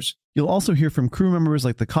actors. You'll also hear from crew members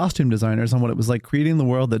like the costume designers on what it was like creating the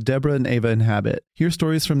world that Deborah and Ava inhabit. Hear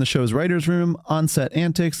stories from the show's writer's room, on-set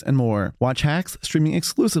antics, and more. Watch Hacks streaming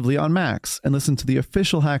exclusively on Max, and listen to the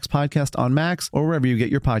official Hacks podcast on Max or wherever you get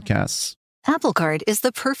your podcasts. Apple Card is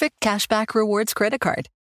the perfect cashback rewards credit card.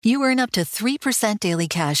 You earn up to 3% daily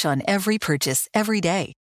cash on every purchase every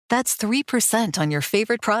day. That's 3% on your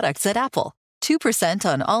favorite products at Apple. 2%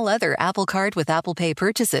 on all other Apple Card with Apple Pay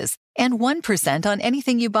purchases, and 1% on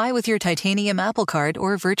anything you buy with your titanium Apple Card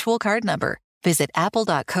or virtual card number. Visit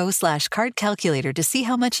apple.co/card calculator to see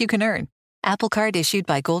how much you can earn. Apple Card issued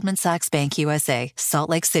by Goldman Sachs Bank USA, Salt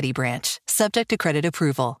Lake City branch. Subject to credit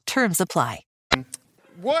approval. Terms apply.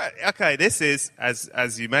 What? Okay, this is,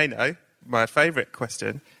 as you may know, my favourite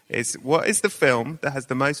question is, what is the film that has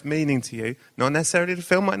the most meaning to you? Not necessarily the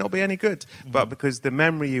film might not be any good, but because the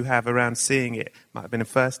memory you have around seeing it might have been a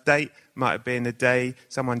first date, might have been a day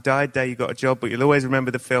someone died, day you got a job, but you'll always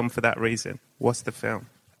remember the film for that reason. What's the film?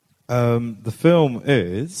 The film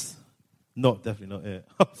is definitely not it.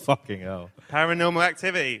 Oh, fucking hell. Paranormal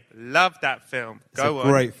Activity. Love that film. It's a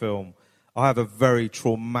great film. I have a very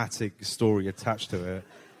traumatic story attached to it.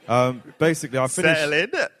 Basically, I finished. Settle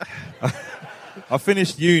in. I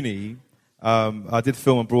finished uni. I did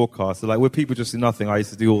film and broadcast. So, like, with people just do nothing, I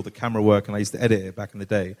used to do all the camera work and I used to edit it back in the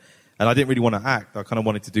day. And I didn't really want to act. I kind of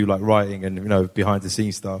wanted to do like writing and behind the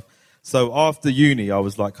scenes stuff. So after uni, I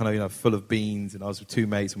was like kind of full of beans, and I was with two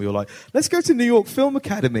mates, and we were like, let's go to New York Film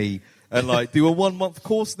Academy and like do a 1-month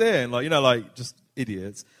course there, and like just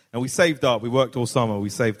idiots. And we saved up. We worked all summer. We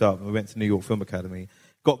saved up, and we went to New York Film Academy.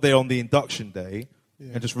 Got there on the induction day,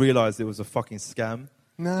 and just realized it was a fucking scam.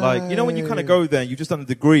 No. Like, when you kind of go there, and you've just done a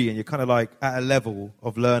degree, and you're kind of like at a level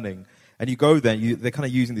of learning, and you go there, and they're kind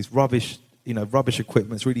of using this rubbish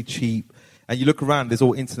equipment. It's really cheap. And you look around, there's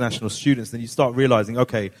all international students, and you start realizing,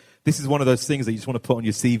 okay, this is one of those things that you just want to put on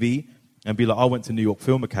your CV and be like, I went to New York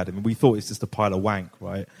Film Academy. We thought it's just a pile of wank,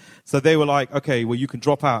 right? So they were like, okay, well, you can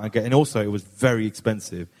drop out and and also it was very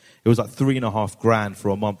expensive. It was like $3,500 for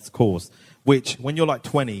a month's course, which when you're like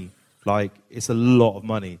 20, like it's a lot of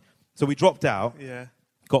money. So we dropped out,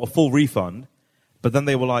 got a full refund, but then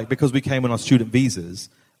they were like, because we came on our student visas,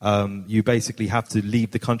 you basically have to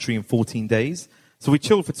leave the country in 14 days. So we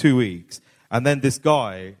chilled for 2 weeks. And then this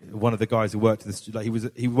guy, one of the guys who worked at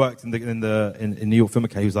he worked in New York Film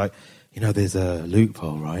Academy. He was like, there's a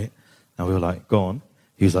loophole, right? And we were like, go on.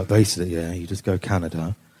 He was like, basically, you just go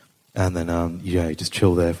Canada, and then you just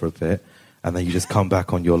chill there for a bit, and then you just come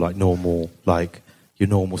back on your like normal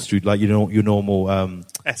student, like your normal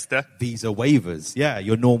Esther visa waivers. Yeah,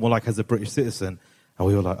 your normal like as a British citizen. And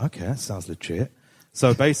we were like, okay, that sounds legit.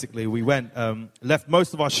 So basically, we went, left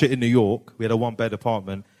most of our shit in New York. We had a 1-bed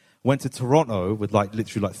apartment. Went to Toronto with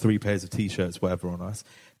literally 3 pairs of T-shirts, whatever, on us.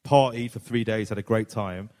 Partied for 3 days, had a great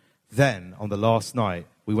time. Then, on the last night,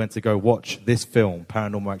 we went to go watch this film,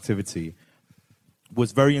 Paranormal Activity.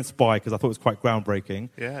 Was very inspired because I thought it was quite groundbreaking.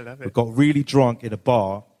 Yeah, I love it. We got really drunk in a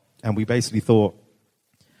bar, and we basically thought,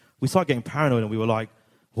 we started getting paranoid, and we were like,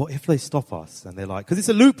 what if they stop us? And they're like, because it's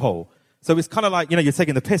a loophole. So it's kind of like, you're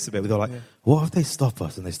taking the piss a bit. We were like, what if they stop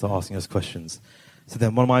us? And they start asking us questions. So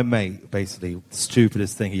then one of my mate, basically, the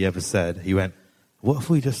stupidest thing he ever said, he went, what if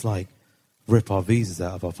we just, rip our visas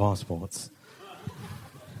out of our passports?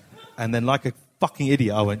 And then like a fucking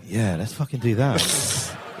idiot, I went, yeah, let's fucking do that.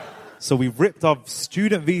 So we ripped our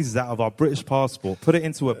student visas out of our British passport, put it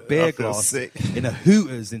into a beer glass in a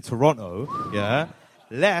Hooters in Toronto,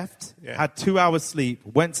 left, had 2 hours sleep,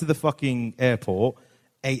 went to the fucking airport,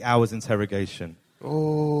 8 hours interrogation.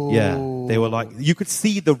 Oh. Yeah, they were like, you could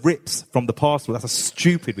see the rips from the passport. That's how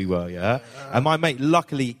stupid we were, And my mate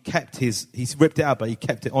luckily he's ripped it out, but he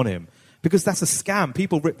kept it on him. Because that's a scam.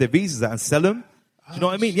 People rip their visas out and sell them. Do you know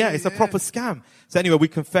what I mean? Yeah, it's a proper scam. So anyway, we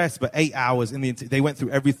confessed, but 8 hours they went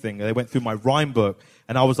through everything. They went through my rhyme book,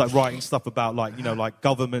 and I was writing stuff about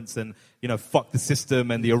governments and, fuck the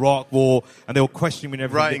system and the Iraq war, and they were questioning me and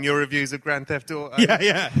everything. Writing your reviews of Grand Theft Auto.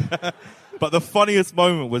 Yeah. But the funniest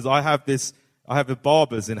moment was I have the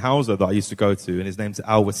barbers in Hausa that I used to go to, and his name's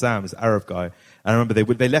Al Wassam, he's an Arab guy. And I remember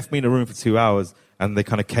they left me in a room for 2 hours, and they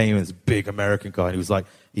kind of came, and this big American guy, and he was like,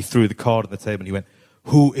 he threw the card on the table, and he went,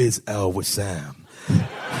 who is Al Wassam?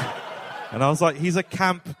 And I was like, he's a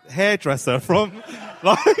camp hairdresser from,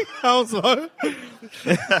 Hausa.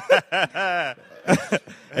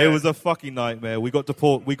 It was a fucking nightmare. We got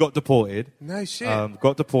deported. No shit.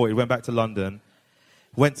 Got deported, went back to London.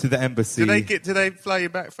 Went to the embassy. Do they fly you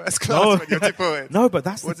back first class when you're deported? No, but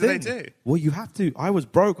that's the thing. What do they do? Well, you have to. I was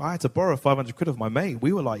broke. I had to borrow 500 quid of my mate.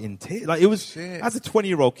 We were in tears. It was, shit. As a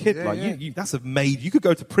 20-year-old kid, You, that's you could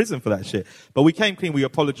go to prison for that shit. But we came clean. We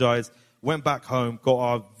apologized. Went back home, got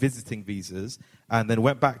our visiting visas, and then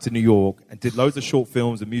went back to New York and did loads of short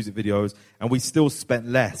films and music videos. And we still spent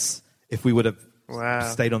less if we would have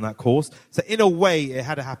stayed on that course. So in a way, it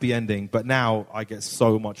had a happy ending. But now I get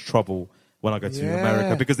so much trouble when I go to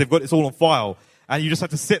America, because they've got it's all on file, and you just have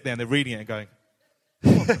to sit there and they're reading it and going,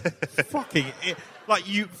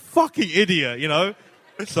 you fucking idiot,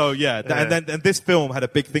 So and this film had a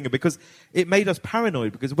big thing because it made us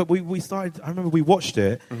paranoid because we started. I remember we watched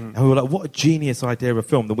it and we were like, "What a genius idea of a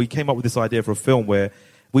film!" Then we came up with this idea for a film where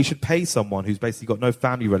we should pay someone who's basically got no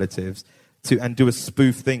family relatives and do a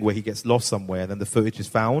spoof thing where he gets lost somewhere and then the footage is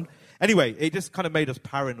found. Anyway, it just kind of made us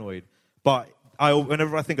paranoid. But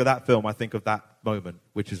whenever I think of that film, I think of that moment,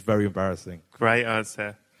 which is very embarrassing. Great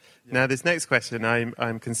answer. Yeah. Now, this next question,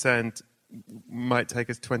 I'm concerned, might take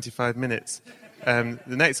us 25 minutes. The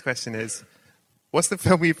next question is, what's the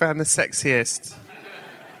film you found the sexiest?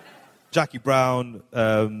 Jackie Brown,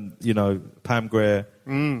 Pam Grier,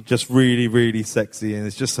 just really, really sexy. And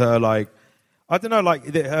it's just her, like, I don't know,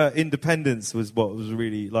 like, her independence was what was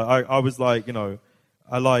really, like, I was like,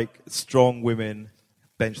 I like strong women,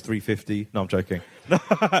 bench 350. No, I'm joking.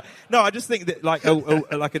 No, I just think that, like,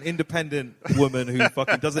 like an independent woman who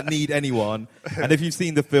fucking doesn't need anyone. And if you've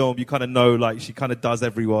seen the film, you kind of know, like, she kind of does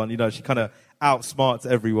everyone. She kind of outsmarts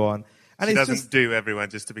everyone. And she doesn't do everyone,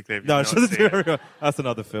 just to be clear. No, she doesn't do everyone. That's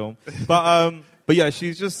another film. But yeah,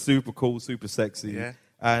 she's just super cool, super sexy. Yeah.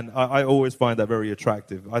 And I always find that very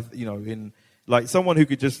attractive. In like someone who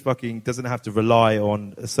could just fucking doesn't have to rely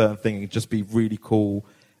on a certain thing and just be really cool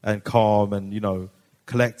and calm and,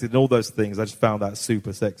 collected and all those things. I just found that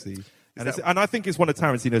super sexy. And I think it's one of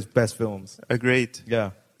Tarantino's best films. Agreed.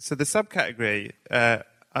 Yeah. So the subcategory,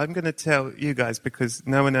 I'm going to tell you guys because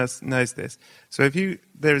no one else knows this. So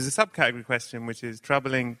there is a subcategory question which is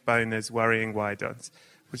troubling boners, worrying wide-ons,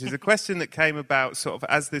 which is a question that came about sort of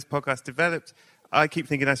as this podcast developed. I keep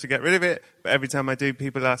thinking I should get rid of it, but every time I do,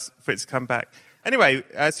 people ask for it to come back. Anyway,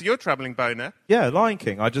 so you're troubling boner. Yeah, Lion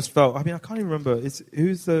King. I just felt, I can't even remember.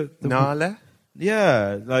 Who's the Nala?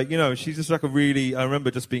 Yeah, like, she's just like I remember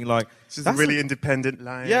just being like... She's a really independent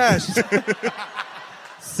lion. Yeah, she's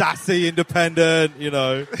sassy, independent,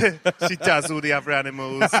 She does all the other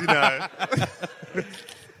animals,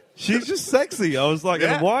 She's just sexy. I was like,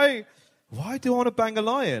 why do I want to bang a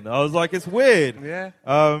lion? I was like, it's weird. Yeah.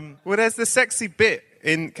 Well, there's the sexy bit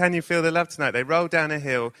in Can You Feel the Love Tonight? They roll down a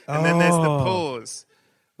hill, and then there's the pause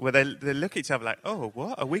where they look at each other like, oh,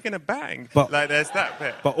 what? Are we going to bang? Like, there's that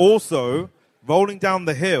bit. But also... rolling down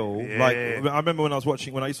the hill, yeah. like I remember when I used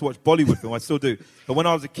to watch Bollywood film, I still do. But when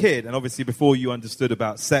I was a kid, and obviously before you understood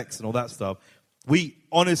about sex and all that stuff, we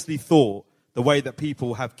honestly thought the way that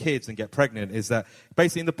people have kids and get pregnant is that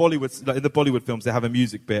basically in the Bollywood films they have a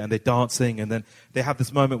music bit and they're dancing and then they have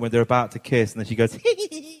this moment when they're about to kiss and then she goes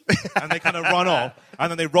and they kind of run off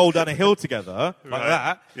and then they roll down a hill together like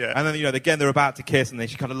that. Yeah. And then again they're about to kiss and then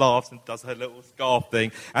she kind of laughs and does her little scarf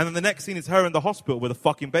thing and then the next scene is her in the hospital with a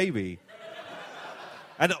fucking baby.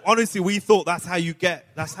 And honestly, we thought that's how you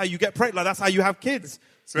get pregnant. Like, that's how you have kids.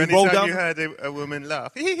 So anytime you heard a woman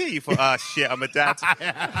laugh, you thought, shit, I'm a dad.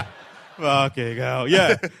 Fucking hell,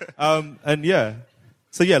 yeah. And yeah.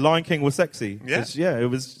 So yeah, Lion King was sexy. Yeah. It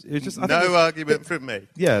was just... No argument from me.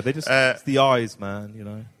 Yeah, they just... it's the eyes,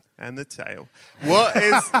 man, And the tail. What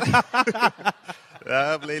is...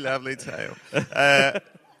 lovely, lovely tail.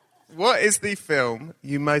 What is the film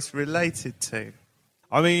you most related to?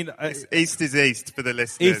 East is East for the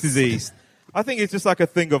listeners. East is East. I think it's just like a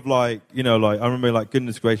thing of like, I remember like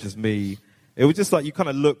Goodness Gracious Me. It was just like you kind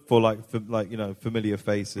of look for familiar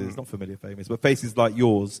faces, not familiar faces, but faces like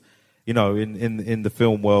yours, in the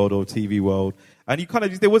film world or TV world. And you kind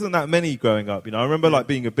of, there wasn't that many growing up, I remember like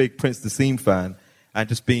being a big Prince Naseem fan and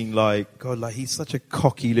just being like, God, like he's such a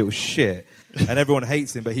cocky little shit. And everyone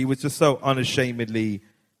hates him, but he was just so unashamedly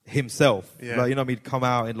himself. Yeah. Like, he'd come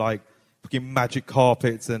out in like, fucking magic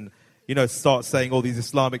carpets and, start saying all these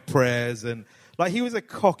Islamic prayers and, like, he was a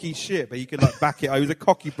cocky shit, but he could, like, back it. He was a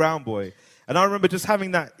cocky brown boy. And I remember just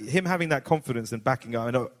him having that confidence and backing up.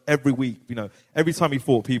 I know every week, every time he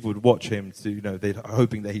fought, people would watch him to, they're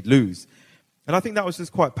hoping that he'd lose. And I think that was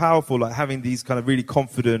just quite powerful, like, having these kind of really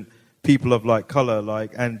confident people of, like, color,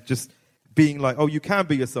 like, and just being like, oh, you can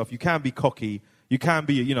be yourself. You can be cocky. You can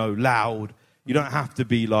be, loud. You don't have to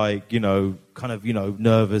be like, kind of,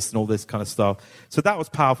 nervous and all this kind of stuff. So that was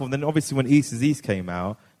powerful. And then obviously when East is East came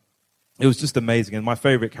out, it was just amazing. And my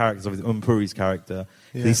favorite character is obviously Puri's character.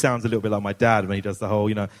 Yeah. He sounds a little bit like my dad when he does the whole,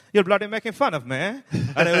 you're bloody making fun of me.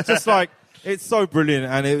 And it was just like, it's so brilliant.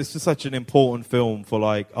 And it was just such an important film for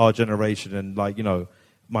like our generation and like,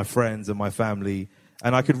 my friends and my family.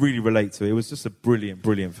 And I could really relate to it. It was just a brilliant,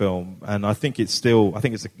 brilliant film. And I think it's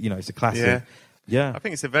a classic. Yeah. Yeah. I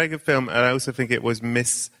think it's a very good film, and I also think it was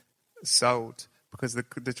missold because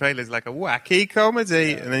the trailer's like a wacky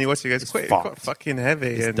comedy, and then you watch it, it's quite fucking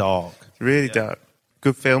heavy. It's dark. It's really dark.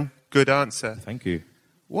 Good film. Good answer. Thank you.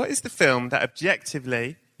 What is the film that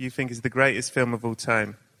objectively you think is the greatest film of all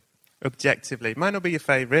time? Objectively. Might not be your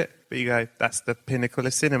favourite, but you go, that's the pinnacle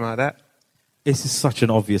of cinema, that. This is such an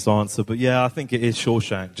obvious answer, but yeah, I think it is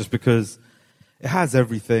Shawshank, just because it has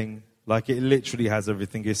everything. Like, it literally has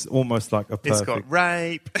everything. It's almost like a perfect... It's got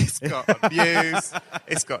rape, it's got abuse,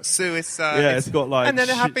 it's got suicide. Yeah, it's got like... And then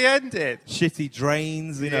a happy ending. Shitty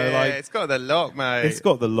drains, you know, Yeah, like... it's got the lot, mate. It's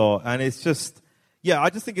got the lot, and it's just... Yeah, I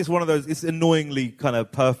just think it's one of those... It's annoyingly kind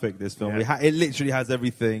of perfect, this film. Yeah. It literally has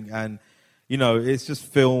everything, and, you know, it's just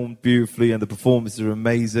filmed beautifully, and the performances are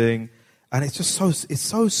amazing, and it's just so... It's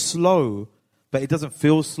so slow, but it doesn't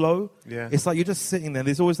feel slow. Yeah. It's like you're just sitting there.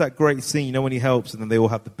 There's always that great scene, you know, when he helps, and then they all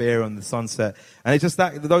have the beer on the sunset, and it's just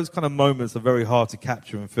that... Those kind of moments are very hard to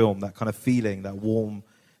capture in film, that kind of feeling, that warm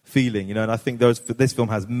feeling, you know, and I think this film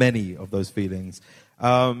has many of those feelings.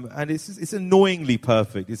 And it's annoyingly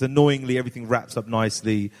perfect. It's annoyingly, everything wraps up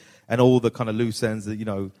nicely, and all the kind of loose ends that, you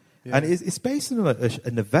know. Yeah. And it's based on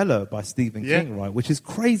a novella by Stephen King, right? Which is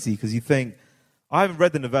crazy, because you think, I haven't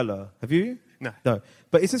read the novella. Have you? No.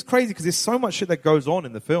 But it's just crazy because there's so much shit that goes on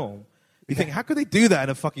in the film. You think, how could they do that in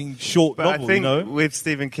a fucking short novel, I think you know? with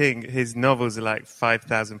Stephen King, his novels are like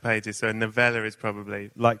 5,000 pages, so a novella is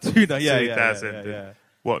probably like 2,000. Yeah.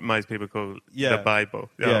 What most people call the Bible.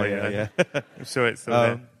 Yeah. I'm sure it's still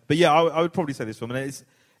there. But yeah, I would probably say this film. And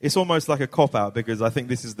it's almost like a cop-out, because I think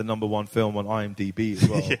this is the #1 film on IMDb as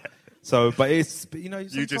well. So, but it's, you know...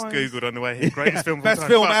 You just Googled on the way here, greatest film of all best time.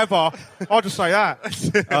 film ever. I'll just say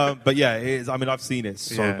that. But yeah, it is. I mean, I've seen it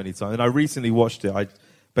so many times. And I recently watched it. I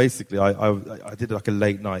did like a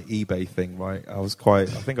late night eBay thing, right? I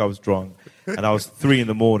think I was drunk. And I was 3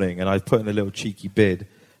 a.m, and I put in a little cheeky bid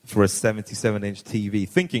for a 77-inch TV,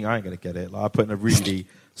 thinking I ain't going to get it. Like, I put in a really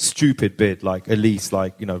stupid bid, like at least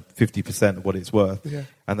 50% of what it's worth. Yeah.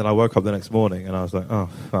 And then I woke up the next morning and I was like, oh,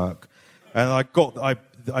 fuck. And I got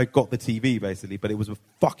the TV, basically, but it was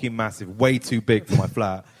fucking massive, way too big for my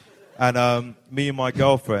flat. And me and my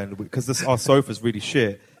girlfriend, because our sofa's really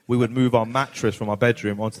shit, we would move our mattress from our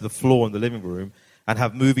bedroom onto the floor in the living room and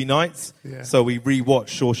have movie nights. Yeah. So we rewatched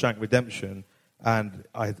Shawshank Redemption, and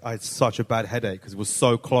I had such a bad headache because it was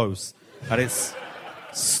so close. And it's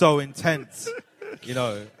so intense, you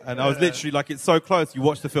know. And I was literally like, it's so close, you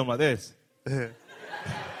watch the film like this.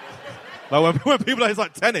 Like when people, it's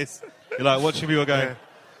like tennis. You're like watching people going... Yeah.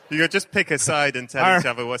 You go, just pick a side and tell each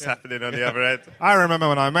other what's happening on the other end. I remember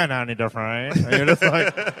when I met Annie Dufresne. And you're just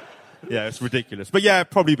like... Yeah, it's ridiculous. But yeah,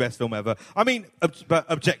 probably best film ever. I mean, but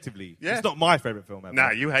objectively, it's not my favourite film ever. No,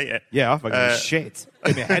 you hate it. Yeah, I fucking shit.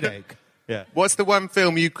 Give me a headache. Yeah. What's the one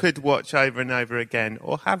film you could watch over and over again,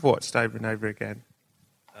 or have watched over and over again?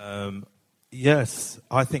 Yes,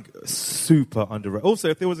 I think super underrated. Also,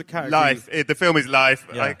 if there was a character... Life. The film is Life.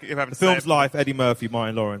 Yeah. The film's Life, Eddie Murphy,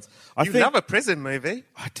 Martin Lawrence. You love a prison movie.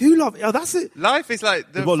 I do love it. Oh, that's it. Life is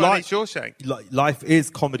like the funny Shawshank. Life is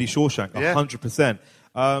comedy Shawshank,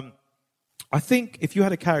 100%. I think if you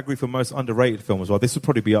had a category for most underrated film as well, this would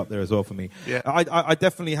probably be up there as well for me. Yeah. I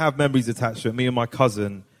definitely have memories attached to it. Me and my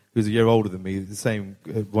cousin, who's a year older than me, the same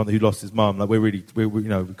one who lost his mum, like we're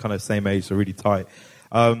kind of same age, so really tight.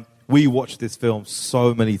 We watched this film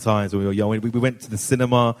so many times when we were young. We went to the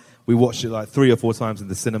cinema. We watched it like 3 or 4 times in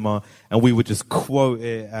the cinema, and we would just quote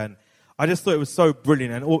it. And I just thought it was so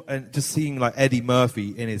brilliant. And just seeing like Eddie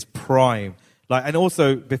Murphy in his prime, and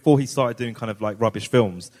also before he started doing kind of like rubbish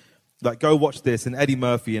films, like go watch this. And Eddie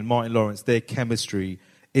Murphy and Martin Lawrence, their chemistry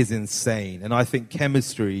is insane. And I think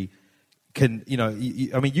chemistry can,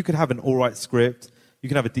 you could have an all right script, you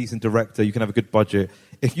can have a decent director, you can have a good budget.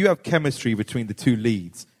 If you have chemistry between the 2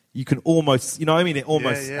 leads, you can almost, it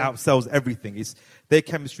almost outsells everything. Their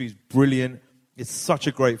chemistry is brilliant. It's such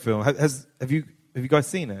a great film. Have you guys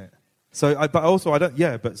seen it? So, but some people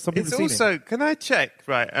have seen it. It's also, can I check,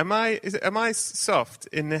 right, am I soft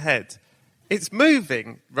in the head? It's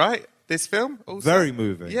moving, right, this film? Also? Very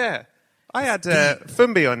moving. Yeah. I had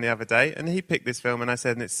Fumbi on the other day, and he picked this film, and I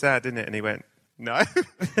said, and it's sad, isn't it? And he went, no.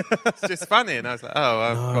 It's just funny. And I was like,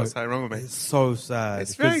 I've got something wrong with me. It's so sad.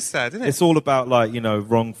 It's very sad, isn't it? It's all about,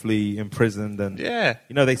 wrongfully imprisoned. And,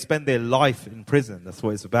 they spend their life in prison. That's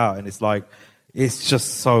what it's about. And it's like, it's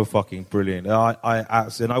just so fucking brilliant.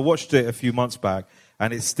 And I watched it a few months back,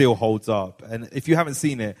 and it still holds up. And if you haven't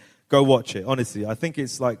seen it, go watch it. Honestly, I think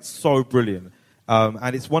it's so brilliant.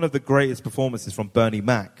 And it's one of the greatest performances from Bernie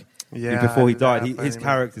Mac. Yeah, before he died, his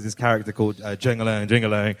character called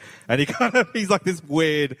Jingalang, and he's like this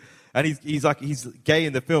weird, and he's gay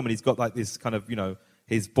in the film, and he's got like this kind of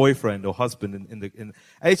his boyfriend or husband in and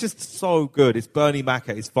it's just so good. It's Bernie Mac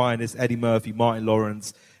at his finest, Eddie Murphy, Martin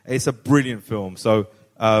Lawrence. It's a brilliant film. So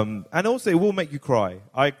and also it will make you cry.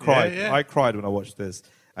 I cried. Yeah. I cried when I watched this,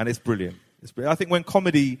 and it's brilliant. I think when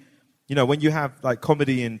comedy, when you have like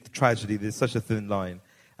comedy and tragedy, there's such a thin line.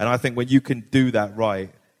 And I think when you can do that right,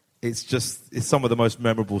 it's some of the most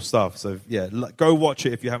memorable stuff. So yeah, go watch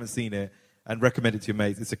it if you haven't seen it, and recommend it to your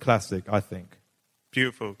mates. It's a classic, I think.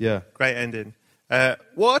 Beautiful. Yeah. Great ending.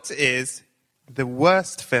 What is the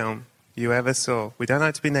worst film you ever saw? We don't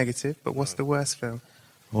like to be negative, but what's the worst film?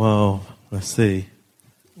 Well, let's see.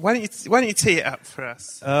 Why don't you tee it up for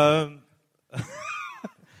us?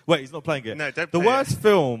 Wait, he's not playing it. No, don't The play worst it.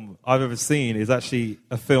 film I've ever seen is actually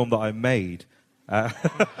a film that I made.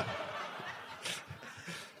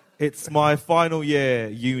 It's my final year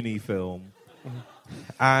uni film.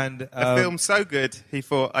 And A film so good, he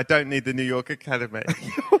thought, I don't need the New York Academy.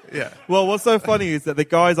 Yeah. well, what's so funny is that the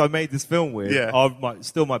guys I made this film with Yeah. are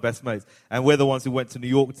still my best mates, and we're the ones who went to New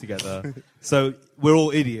York together. So we're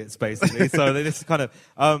all idiots, basically. So this is kind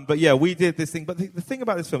of, but yeah, we did this thing. But the thing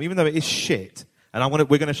about this film, even though it is shit, and we're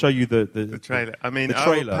going to show you the Trailer. I mean, the I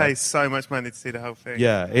trailer. would pay so much money to see the whole thing.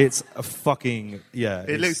 Yeah, it's a fucking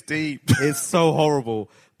It looks deep. It's so horrible.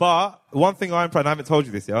 But one thing I'm proud, and I haven't told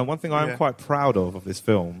you this yet, one thing I'm quite proud of this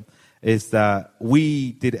film is that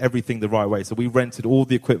we did everything the right way. So we rented all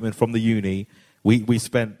the equipment from the uni. We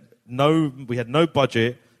had no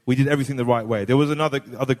budget. We did everything the right way. There was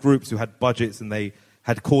other groups who had budgets and they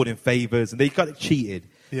had called in favors and they kind of cheated.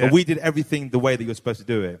 Yeah. But we did everything the way that you're supposed to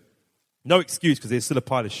do it. No excuse because it's still a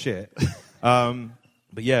pile of shit.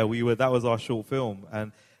 But yeah, that was our short film,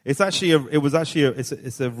 and it's actually a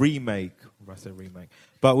remake. I say remake,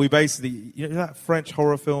 but we basically, you know that French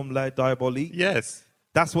horror film La Diabolique? Yes.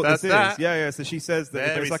 That's what this is. Yeah. So she says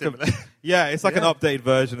that Very it's like similar. it's like an updated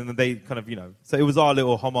version, and then they kind of, so it was our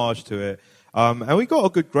little homage to it, and we got a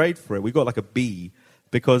good grade for it. We got like a B.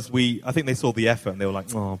 Because I think they saw the effort and they were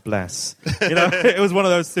like, oh, bless. It was one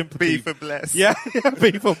of those sympathy. B for bless. Yeah,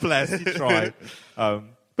 B for bless. You tried.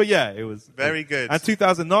 But yeah, it was. Very good. And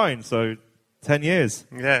 2009, so 10 years.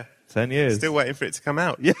 Yeah. 10 years. Still waiting for it to come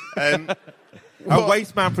out. Yeah. And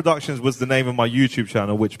Wasteman Productions was the name of my YouTube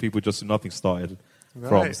channel, which people just nothing started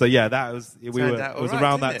from. So yeah, it was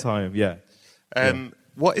around that time. Yeah.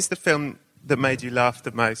 What is the film that made you laugh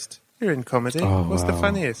the most? You're in comedy. What's the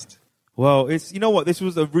funniest? Well, you know what? This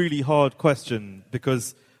was a really hard question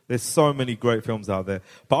because there's so many great films out there.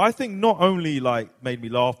 But I think not only made me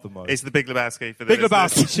laugh the most. It's The Big Lebowski for the Big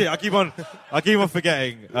listeners. Lebowski. Shit, I keep on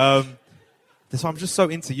forgetting. So I'm just so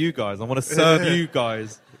into you guys. I want to serve you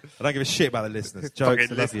guys. I don't give a shit about the listeners. Jokes.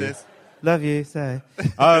 Fucking listeners. Love you. Say.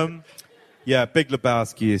 Yeah, Big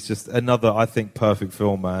Lebowski is just another, I think, perfect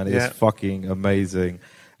film, man. It's fucking amazing.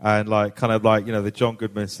 And the John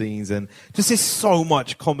Goodman scenes, and just there's so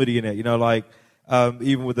much comedy in it,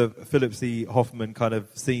 even with the Philip C. Hoffman kind of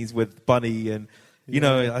scenes with Bunny, and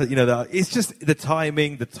it's just the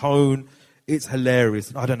timing, the tone, it's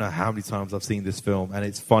hilarious. I don't know how many times I've seen this film, and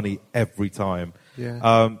it's funny every time.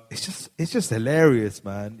 Yeah. It's just hilarious,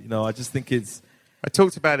 man. I just think it's. I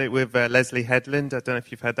talked about it with Leslie Headland. I don't know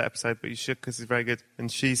if you've heard that episode, but you should because it's very good.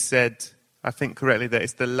 And she said, I think correctly, that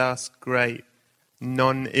it's the last great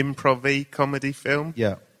non-improv-y comedy film.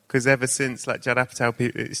 Yeah. Because ever since Judd Apatow,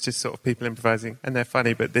 it's just sort of people improvising, and they're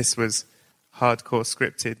funny, but this was hardcore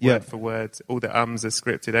scripted, word for word. All the ums are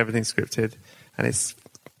scripted, everything's scripted, and it's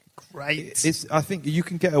great. I think you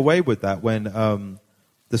can get away with that when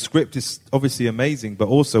the script is obviously amazing, but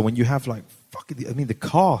also when you have the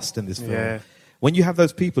cast in this film. Yeah. When you have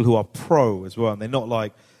those people who are pro as well, and they're not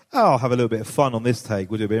like, oh, I'll have a little bit of fun on this take,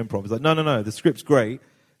 we'll do a bit of improv. It's like, no, the script's great.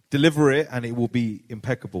 Deliver it and it will be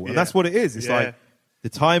impeccable. And that's what it is. It's like the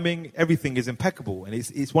timing, everything is impeccable. And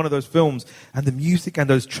it's one of those films, and the music and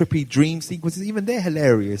those trippy dream sequences, even they're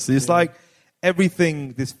hilarious. It's like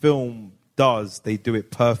everything this film does, they do it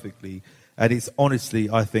perfectly. And it's honestly,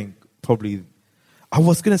 I think, probably, I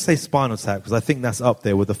was going to say Spinal Tap, because I think that's up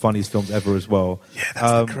there with the funniest films ever as well. Yeah,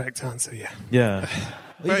 that's the correct answer, yeah. Yeah.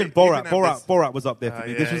 Even Borat was up there for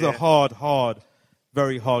me. This was a hard,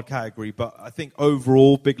 very hard category, but I think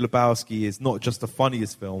overall Big Lebowski is not just the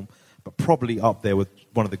funniest film, but probably up there with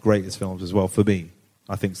one of the greatest films as well for me.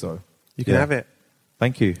 I think so. You can have it.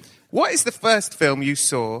 Thank you. What is the first film you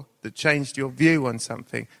saw that changed your view on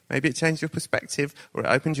something? Maybe it changed your perspective, or it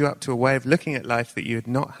opened you up to a way of looking at life that you had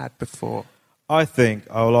not had before. I think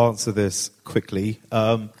I'll answer this quickly.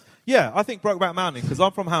 I think Brokeback Mountain, because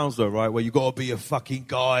I'm from Hounslow, right, where you got to be a fucking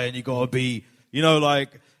guy and you got to be,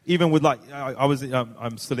 even with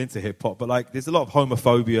I'm still into hip hop, but there's a lot of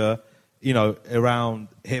homophobia, around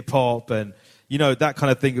hip hop and, that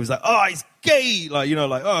kind of thing. It was like, oh, he's gay,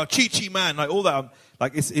 oh, Chi-Chi man, all that.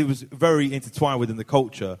 It was very intertwined within the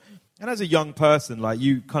culture. And as a young person,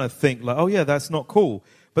 you kind of think oh yeah, that's not cool.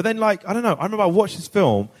 But then I don't know, I remember I watched this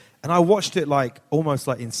film and I watched it almost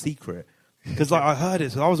in secret. Because I heard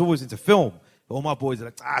it, so I was always into film. But all my boys are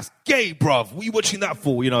like, that's gay, bruv. What are you watching that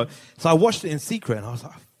for? You know. So I watched it in secret, and I was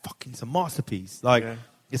like, fucking, it's a masterpiece. Like,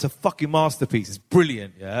 it's a fucking masterpiece. It's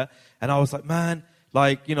brilliant, yeah. And I was like, man,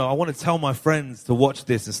 like, you know, I want to tell my friends to watch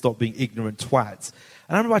this and stop being ignorant twats.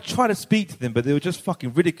 And I remember I tried to speak to them, but they would just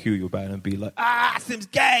fucking ridicule you about it and be like, Asim's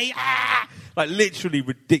gay, like literally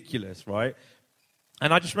ridiculous, right?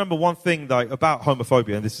 And I just remember one thing like about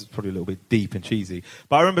homophobia, and this is probably a little bit deep and cheesy,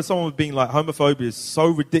 but I remember someone being like, homophobia is so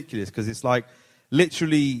ridiculous because it's like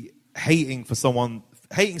literally hating someone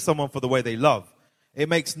for the way they love. It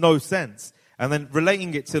makes no sense. And then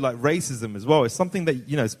relating it to like racism as well. It's something that,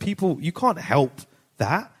 you know, as people, you can't help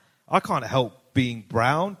that. I can't help being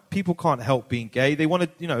brown. People can't help being gay. They want to,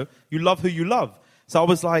 you know, you love who you love. So I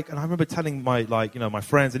was like, and I remember telling my, like, you know, my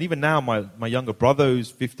friends, and even now my younger brother who's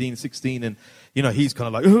 15, 16, and, you know, he's kind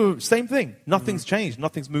of like, oh, same thing. Nothing's changed.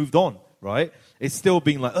 Nothing's moved on, right? It's still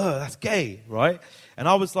being like, oh, that's gay, right? And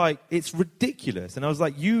I was like, it's ridiculous. And I was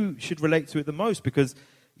like, you should relate to it the most because,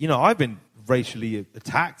 you know, I've been racially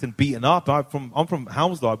attacked and beaten up. I'm from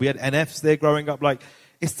Hounslow. We had NFs there growing up. Like,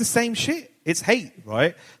 it's the same shit. It's hate,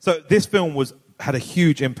 right? So this film had a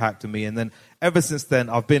huge impact on me. And then ever since then,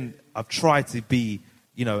 I've tried to be,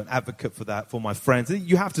 you know, an advocate for that, for my friends.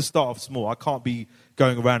 You have to start off small. I can't be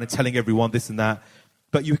going around and telling everyone this and that.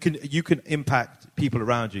 But you can impact people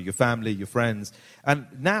around you, your family, your friends. And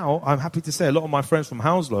now I'm happy to say a lot of my friends from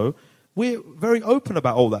Hounslow, we're very open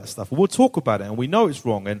about all that stuff. We'll talk about it, and we know it's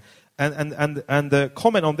wrong. And the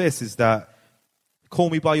comment on this is that, Call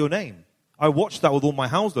Me By Your Name. I watched that with all my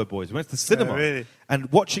Hounslow boys. We went to the cinema. Oh, really?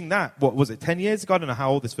 And watching that, what was it, 10 years ago? I don't know how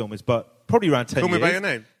old this film is, but probably around 10 years. Call Me By Your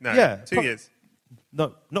Name? No, yeah, 2 years.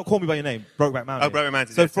 No, not Call Me By Your Name, Brokeback Mountain. Oh, Brokeback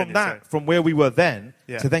Mountain. So yeah, from that, from where we were then,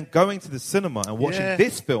 to then going to the cinema and watching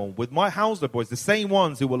this film with my Hounslow boys, the same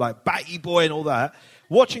ones who were like Batty Boy and all that,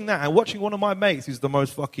 watching that and watching one of my mates who's the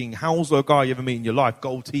most fucking Hounslow guy you ever meet in your life,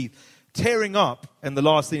 gold teeth, tearing up in the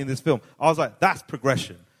last scene in this film. I was like, that's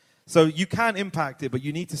progression. So you can impact it, but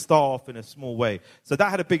you need to start off in a small way. So that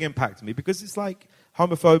had a big impact on me because it's like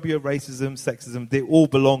homophobia, racism, sexism, they all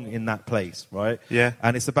belong in that place, right? Yeah.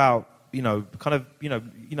 And it's about, you know, kind of, you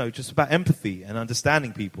know, just about empathy and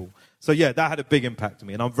understanding people. So yeah, that had a big impact on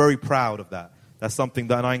me, and I'm very proud of that. That's something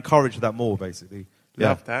that, and I encourage that more, basically. Yeah.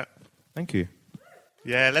 Love that. Thank you.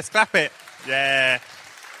 Yeah, let's clap it. Yeah.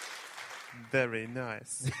 Very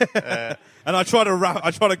nice. And I try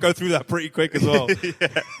to go through that pretty quick as well.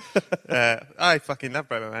 I fucking love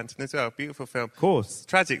Brokeback Mountain as well. Beautiful film. Of course.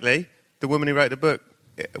 Tragically, the woman who wrote the book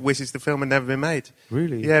wishes the film had never been made.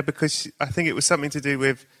 Really? Yeah, because I think it was something to do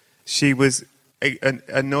with she was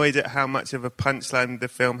annoyed at how much of a punchline the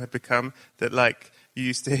film had become. That, like, you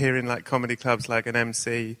used to hear in like comedy clubs, like an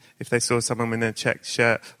MC, if they saw someone in a checked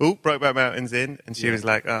shirt, oh, Brokeback Mountain's in, and she was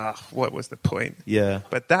like, what was the point? Yeah.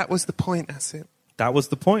 But that was the point, Asim. That was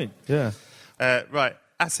the point. Yeah. Right,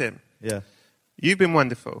 Asim. Yeah. You've been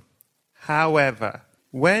wonderful. However,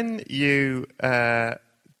 when you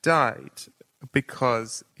died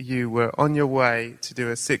because you were on your way to do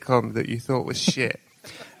a sitcom that you thought was shit,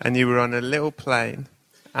 and you were on a little plane,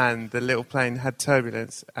 and the little plane had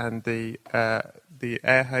turbulence, and the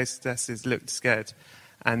air hostesses looked scared,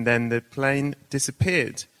 and then the plane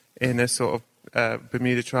disappeared in a sort of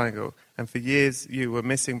Bermuda Triangle, and for years you were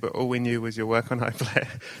missing, but all we knew was your work on iPlayer.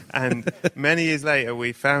 And many years later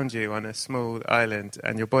we found you on a small island,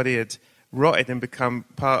 and your body had rotted and become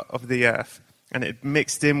part of the earth, and it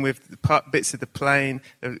mixed in with bits of the plane.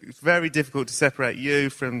 It was very difficult to separate you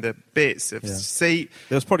from the bits of seat.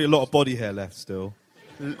 There was probably a lot of body hair left still.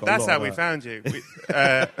 That's how we found you.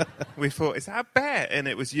 We thought, is that a bear? And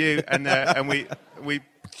it was you, and we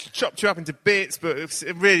chopped you up into bits, but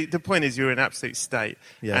really the point is you were in absolute state.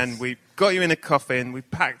 Yes. And we got you in a coffin, we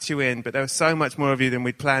packed you in, but there was so much more of you than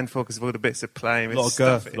we'd planned for because of all the bits of plane. A lot of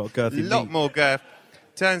girth. A lot more girth.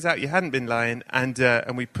 Turns out you hadn't been lying, and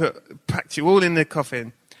we packed you all in the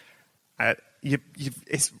coffin.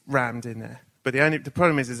 It's rammed in there. But the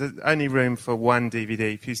problem is there's only room for one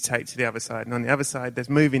DVD for you to take to the other side. And on the other side, there's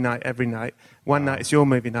movie night every night. One night is your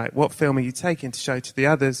movie night. What film are you taking to show to the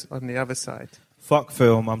others on the other side? Fuck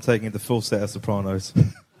film. I'm taking the full set of Sopranos.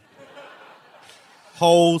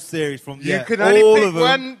 Whole series from you can only pick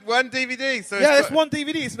one DVD. So it's one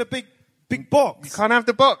DVD. It's in a big box. You can't have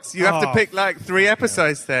the box. You have to pick like 3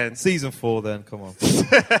 episodes then. Season 4 then. Come on.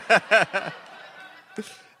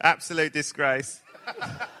 Absolute disgrace.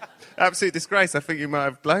 Absolute disgrace. I think you might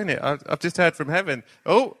have blown it. I've just heard from heaven.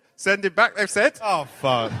 Oh, send it back, they've said. Oh,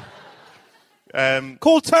 fuck.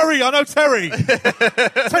 Call Terry. I know Terry.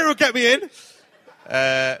 Terry will get me in.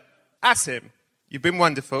 Asim, you've been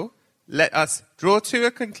wonderful. let us draw to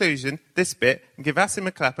a conclusion this bit and give Asim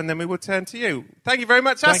a clap, and then we will turn to you. Thank you very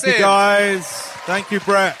much, Asim. Thank you, guys. Thank you,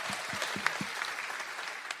 Brett.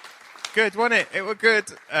 Good, wasn't it? It was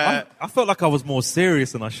good. I felt like I was more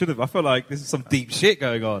serious than I should have. I felt like this is some deep shit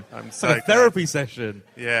going on. It's like a therapy session.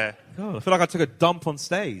 Yeah. God, I feel like I took a dump on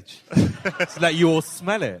stage. To let you all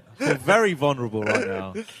smell it. I feel very vulnerable right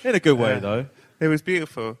now. In a good way, though. It was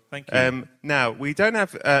beautiful. Thank you. Now, we don't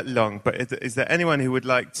have long, but is there anyone who would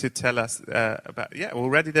like to tell us about... Yeah,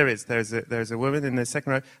 already there is. There's a woman in the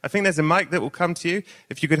second row. I think there's a mic that will come to you.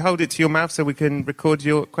 If you could hold it to your mouth so we can record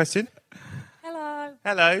your question.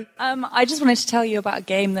 Hello. I just wanted to tell you about a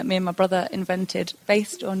game that me and my brother invented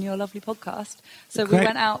based on your lovely podcast. So Great. we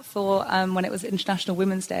went out for when it was International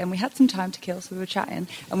Women's Day, and we had some time to kill, so we were chatting,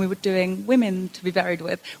 and we were doing women to be buried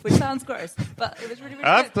with, which sounds gross, but it was really, really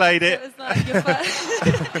I've good. played it. It was like your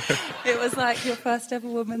it was like your first ever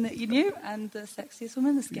woman that you knew, and the sexiest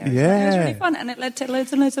woman, the scariest one. It was really fun, and it led to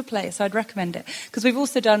loads and loads of play, so I'd recommend it. Because we've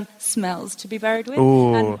also done smells to be buried with,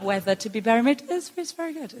 and weather to be buried with. It's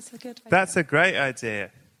very good. It's a good idea. That's a great idea.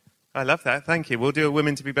 I love that. Thank you. We'll do a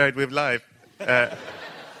women to be buried with live.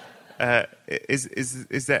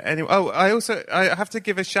 Is there any? Oh, I have to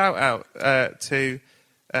give a shout out to.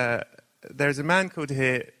 There's a man called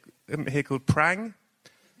here called Prang.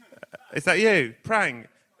 Is that you, Prang?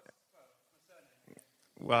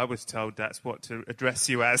 Well, I was told that's what to address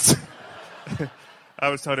you as. I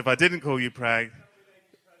was told if I didn't call you Prang.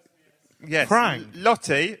 Yes, Prang.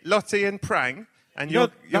 Lottie, and Prang, and you're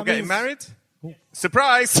getting married.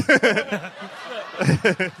 Surprise! The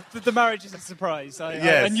marriage is a surprise.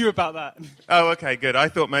 I knew about that. Oh, okay, good. I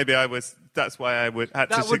thought maybe I was... That's why I would...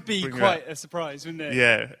 That would be quite a surprise, wouldn't it?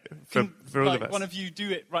 Yeah, for all of us. One of you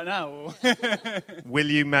do it right now? Or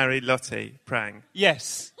Will you marry Lottie Prang?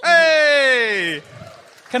 Yes. Hey!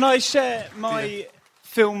 Can I share my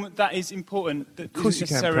film that is important, that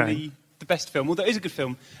isn't necessarily the best film, although it is a good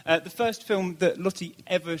film? The first film that Lottie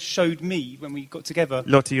ever showed me when we got together...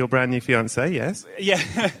 Lottie, your brand new fiancée, yes?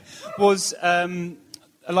 Yeah, was A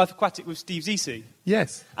Life Aquatic with Steve Zissou.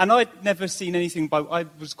 Yes. And I'd never seen anything I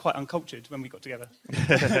was quite uncultured when we got together.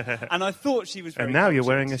 And I thought she was very And now cultured. you're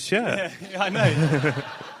wearing a shirt. Yeah, I know.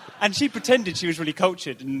 And she pretended she was really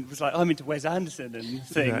cultured and was like, I'm into Wes Anderson and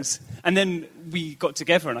things. Right. And then we got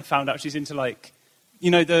together and I found out she's into, like,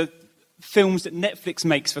 you know, the films that Netflix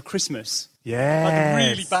makes for Christmas. Yeah. Like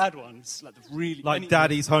the really bad ones. Like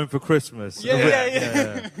Daddy's Home for Christmas.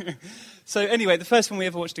 Yeah. So anyway, the first one we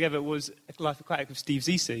ever watched together was Life Aquatic with Steve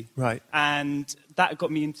Zissou. Right. And that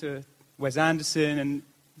got me into Wes Anderson, and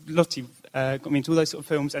Lottie got me into all those sort of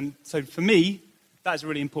films. And so for me, that is a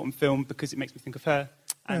really important film because it makes me think of her.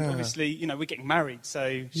 And obviously, you know, we're getting married,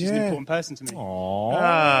 so she's an important person to me. Aww.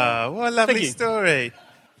 Ah, what a lovely story.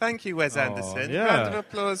 Thank you, Wes Anderson. Yeah. Round of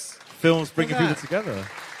applause. Films bringing people together.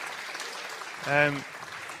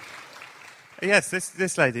 Yes,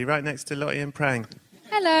 this lady right next to Lottie and Prang.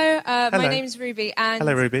 Hello, my name's Ruby. And,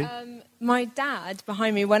 hello, Ruby. My dad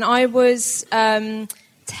behind me, when I was 10,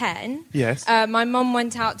 yes. My mum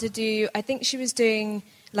went out to do, I think she was doing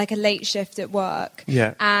like a late shift at work.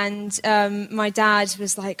 Yeah. And my dad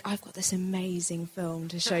was like, I've got this amazing film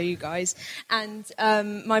to show you guys. And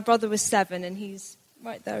my brother was 7 and he's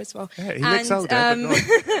right there as well. Yeah, he looks older, but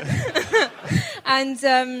not.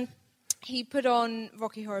 And he put on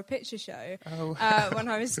Rocky Horror Picture Show when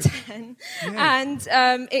I was 10. Yeah. And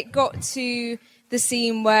it got to the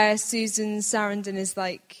scene where Susan Sarandon is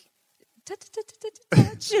like,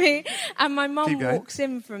 touch me. And my mum walks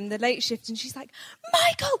in from the late shift and she's like,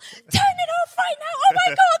 Michael, turn it off right now. Oh my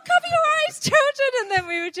God, cover your eyes, children. And then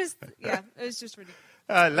we were just, it was just really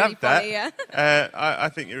I love really that. Funny, yeah. I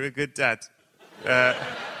think you're a good dad.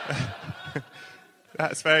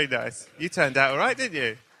 That's very nice. You turned out all right, didn't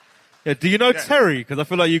you? Yeah, do you know Terry? Because I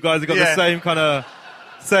feel like you guys have got the same kind of...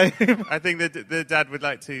 I think the dad would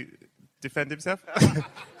like to defend himself.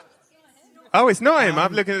 Oh, it's not him.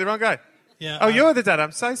 I'm looking at the wrong guy. Yeah, you're the dad.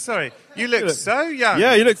 I'm so sorry. You look so young.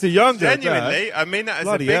 Yeah, you look too young. Genuinely, Dad. I mean that as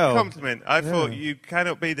Bloody a big hell. compliment. I thought you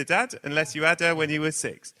cannot be the dad unless you had her when you were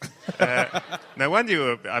 6. No wonder you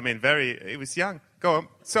were, he was young. Go on.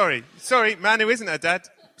 Sorry, man who isn't a dad.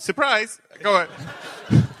 Surprise. Go on.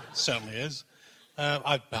 Certainly is.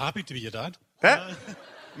 I'd be happy to be your dad.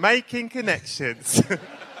 Making connections.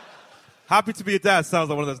 Happy to be a dad sounds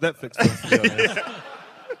like one of those Netflix films, to be honest.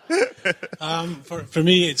 For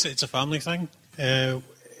me, it's a family thing.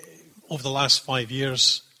 Over the last 5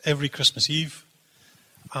 years, every Christmas Eve,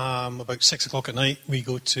 about 6 o'clock at night, we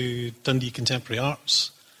go to Dundee Contemporary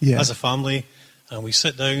Arts as a family, and we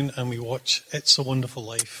sit down and we watch It's a Wonderful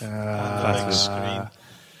Life on the big screen.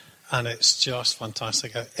 and it's just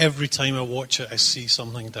fantastic. Every time I watch it, I see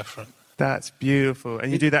something different. That's beautiful.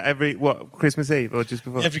 And you do that every, Christmas Eve or just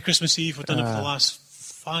before? Every Christmas Eve. We've done it for the last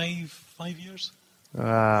five years.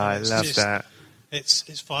 I love that.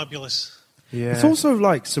 It's fabulous. Yeah. It's also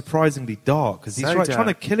like surprisingly dark because he's So trying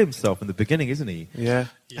to kill himself in the beginning, isn't he? Yeah.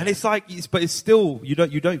 And it's like, but it's still you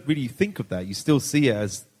don't really think of that. You still see it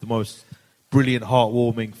as the most brilliant,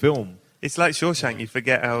 heartwarming film. It's like Shawshank. You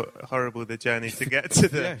forget how horrible the journey to get to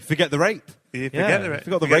the. Forget the rape. You forget the rape.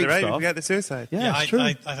 Forget the rape stuff. You forget the suicide. Yeah, it's true.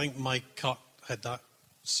 I think my cut had that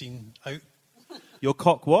scene out. Your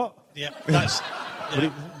cock what? Yeah, that's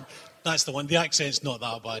the one. The accent's not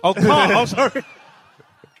that bad. Oh, cock! Oh, sorry.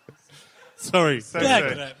 Sorry. So Get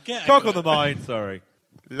good. a grip. Get a Cock grip. on the mind. Sorry.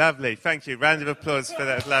 Lovely. Thank you. Round of applause for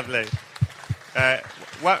that. Lovely.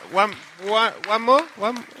 One more?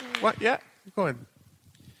 One? Yeah? Go on.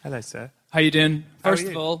 Hello, sir. How you doing? How are First you?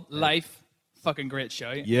 of all, life, fucking great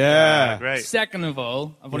show. Yeah. Great. Second of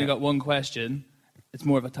all, I've only got one question. It's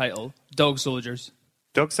more of a title. Dog Soldiers.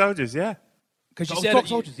 Dog soldiers, yeah. Because you Oh, said Dog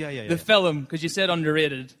Soldiers, yeah. the film, because you said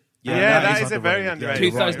underrated. Yeah, that is a underrated. very Yeah, underrated.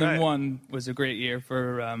 you're right. 2001 was a great year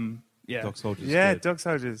for Dog Soldiers. Yeah, good. Dog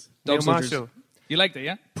Soldiers. Dog Neil Soldiers. Marshall. You liked it,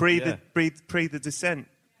 yeah? Pre the Descent.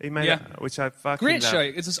 He made Yeah. it, which I fucking Great love. show.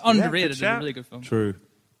 It's just underrated. good It's shout. a really good film. True.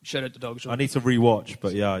 Shout out to Dog I Soldiers. need to rewatch,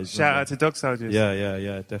 but yeah. Shout out to Dog Soldiers.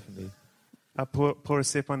 Yeah, definitely. I'll pour a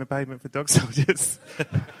sip on the pavement for Dog Soldiers.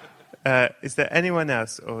 Is there anyone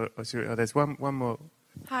else? Or there's one more.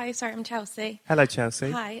 Hi, sorry, I'm Chelsea. Hello,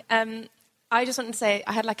 Chelsea. Hi. I just wanted to say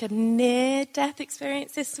I had like a near-death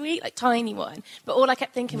experience this week, like tiny one. But all I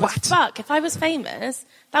kept thinking was, fuck, if I was famous,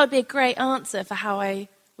 that would be a great answer for how I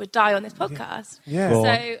would die on this podcast. Yeah.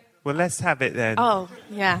 So, Well, let's have it then. oh,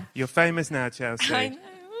 yeah. You're famous now, Chelsea. I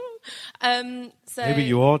know. So Maybe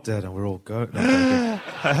you are dead and we're all going.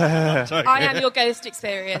 I am your ghost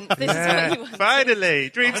experience. This is what you want. Finally,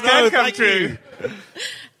 dreams can come true.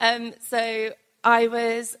 So I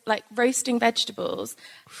was like roasting vegetables.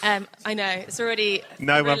 I know it's already.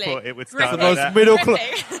 No one really thought it would start gripping.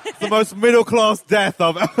 like that. The most middle class death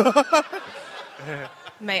I've ever.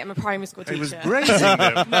 Mate, I'm a primary school teacher. It was grazing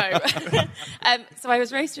them. No. So I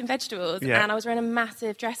was roasting vegetables, Yeah. and I was wearing a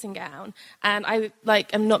massive dressing gown, and I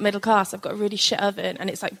am not middle class. I've got a really shit oven,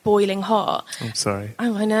 and it's like boiling hot. I'm sorry.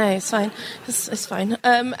 Oh, I know, it's fine. It's fine.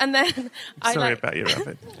 And then Sorry about your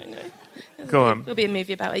oven. I know. Go on. There'll be a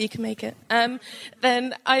movie about it. You can make it.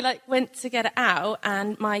 Then I went to get it out,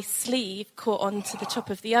 and my sleeve caught onto the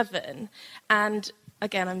top of the oven, and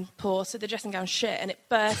again, I'm poor, so the dressing gown's shit, and it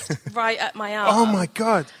burst right at my arm. Oh, my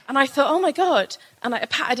God. And I thought, oh, my God. And I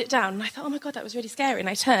patted it down, and I thought, oh, my God, that was really scary. And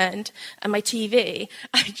I turned, and my TV,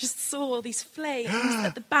 I just saw all these flames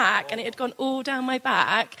at the back, and it had gone all down my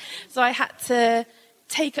back. So I had to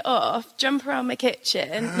take it off, jump around my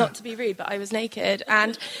kitchen, not to be rude, but I was naked,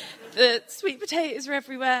 and the sweet potatoes were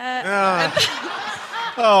everywhere.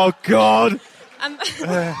 Oh God! And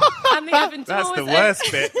the oven door That's was the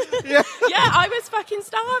worst bit. yeah, I was fucking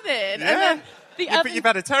starving. Yeah. And then the But oven, you've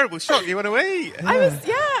had a terrible shock. You want to eat. I was,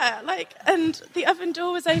 and the oven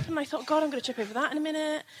door was open. I thought, God, I'm going to trip over that in a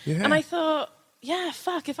minute. Yeah. And I thought, yeah,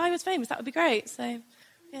 fuck, if I was famous, that would be great. So,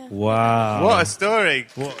 yeah. Wow! What a story.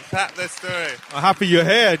 Tap the story. I'm happy you're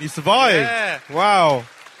here and you survived. Yeah. Wow.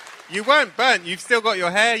 You weren't burnt. You've still got your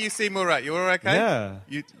hair. You seem all right. You're all okay?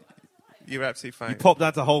 Yeah. You're absolutely fine. You popped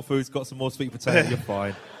down to Whole Foods, got some more sweet potato. You're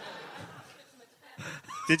fine.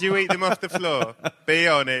 Did you eat them off the floor? Be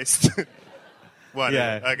honest. One.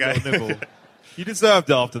 Yeah. Okay. little nibble. You deserved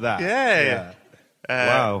it after that. Yeah.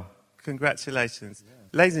 Wow. Congratulations.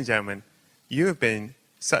 Ladies and gentlemen, you have been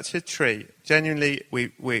such a treat. Genuinely,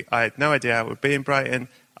 I had no idea how it would be in Brighton.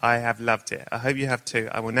 I have loved it. I hope you have too.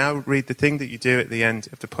 I will now read the thing that you do at the end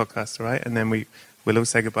of the podcast, all right? And then we'll all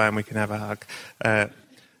say goodbye and we can have a hug.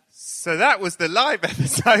 So that was the live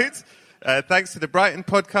episode. Thanks to the Brighton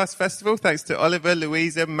Podcast Festival. Thanks to Oliver,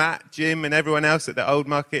 Louisa, Matt, Jim, and everyone else at the Old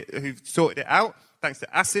Market who've sorted it out. Thanks to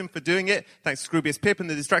Asim for doing it. Thanks to Scroobius Pip and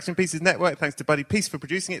the Distraction Pieces Network. Thanks to Buddy Peace for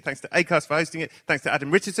producing it. Thanks to Acast for hosting it. Thanks to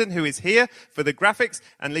Adam Richardson, who is here for the graphics,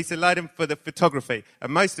 and Lisa Lydon for the photography.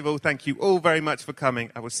 And most of all, thank you all very much for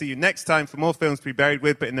coming. I will see you next time for more films to be buried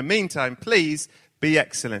with. But in the meantime, please be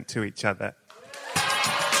excellent to each other.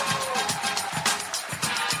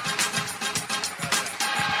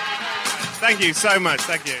 Thank you so much.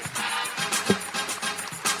 Thank you.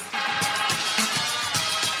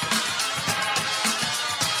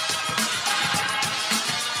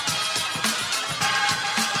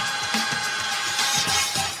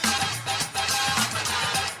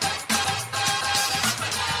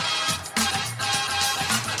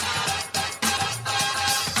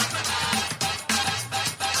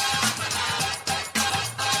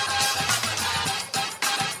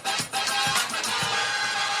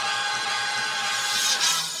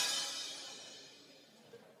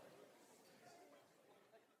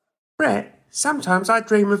 Brett, sometimes I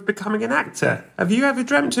dream of becoming an actor. Have you ever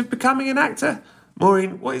dreamt of becoming an actor?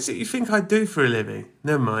 Maureen, what is it you think I do for a living?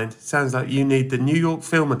 Never mind, sounds like you need the New York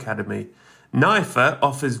Film Academy. NYFA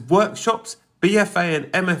offers workshops,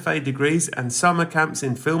 BFA and MFA degrees and summer camps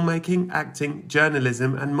in filmmaking, acting,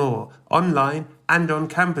 journalism and more, online and on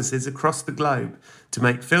campuses across the globe. To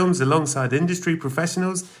make films alongside industry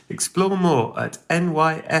professionals, explore more at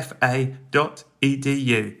nyfa.edu.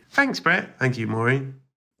 Thanks, Brett. Thank you, Maureen.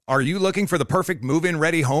 Are you looking for the perfect move-in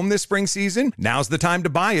ready home this spring season? Now's the time to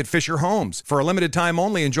buy at Fisher Homes. For a limited time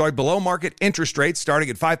only, enjoy below-market interest rates starting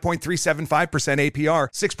at 5.375% APR,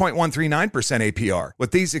 6.139% APR.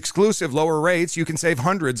 With these exclusive lower rates, you can save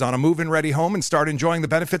hundreds on a move-in ready home and start enjoying the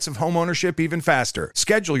benefits of homeownership even faster.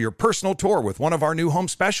 Schedule your personal tour with one of our new home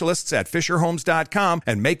specialists at FisherHomes.com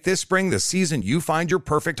and make this spring the season you find your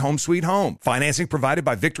perfect home sweet home. Financing provided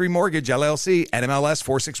by Victory Mortgage, LLC, NMLS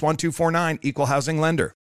 461249, Equal Housing Lender.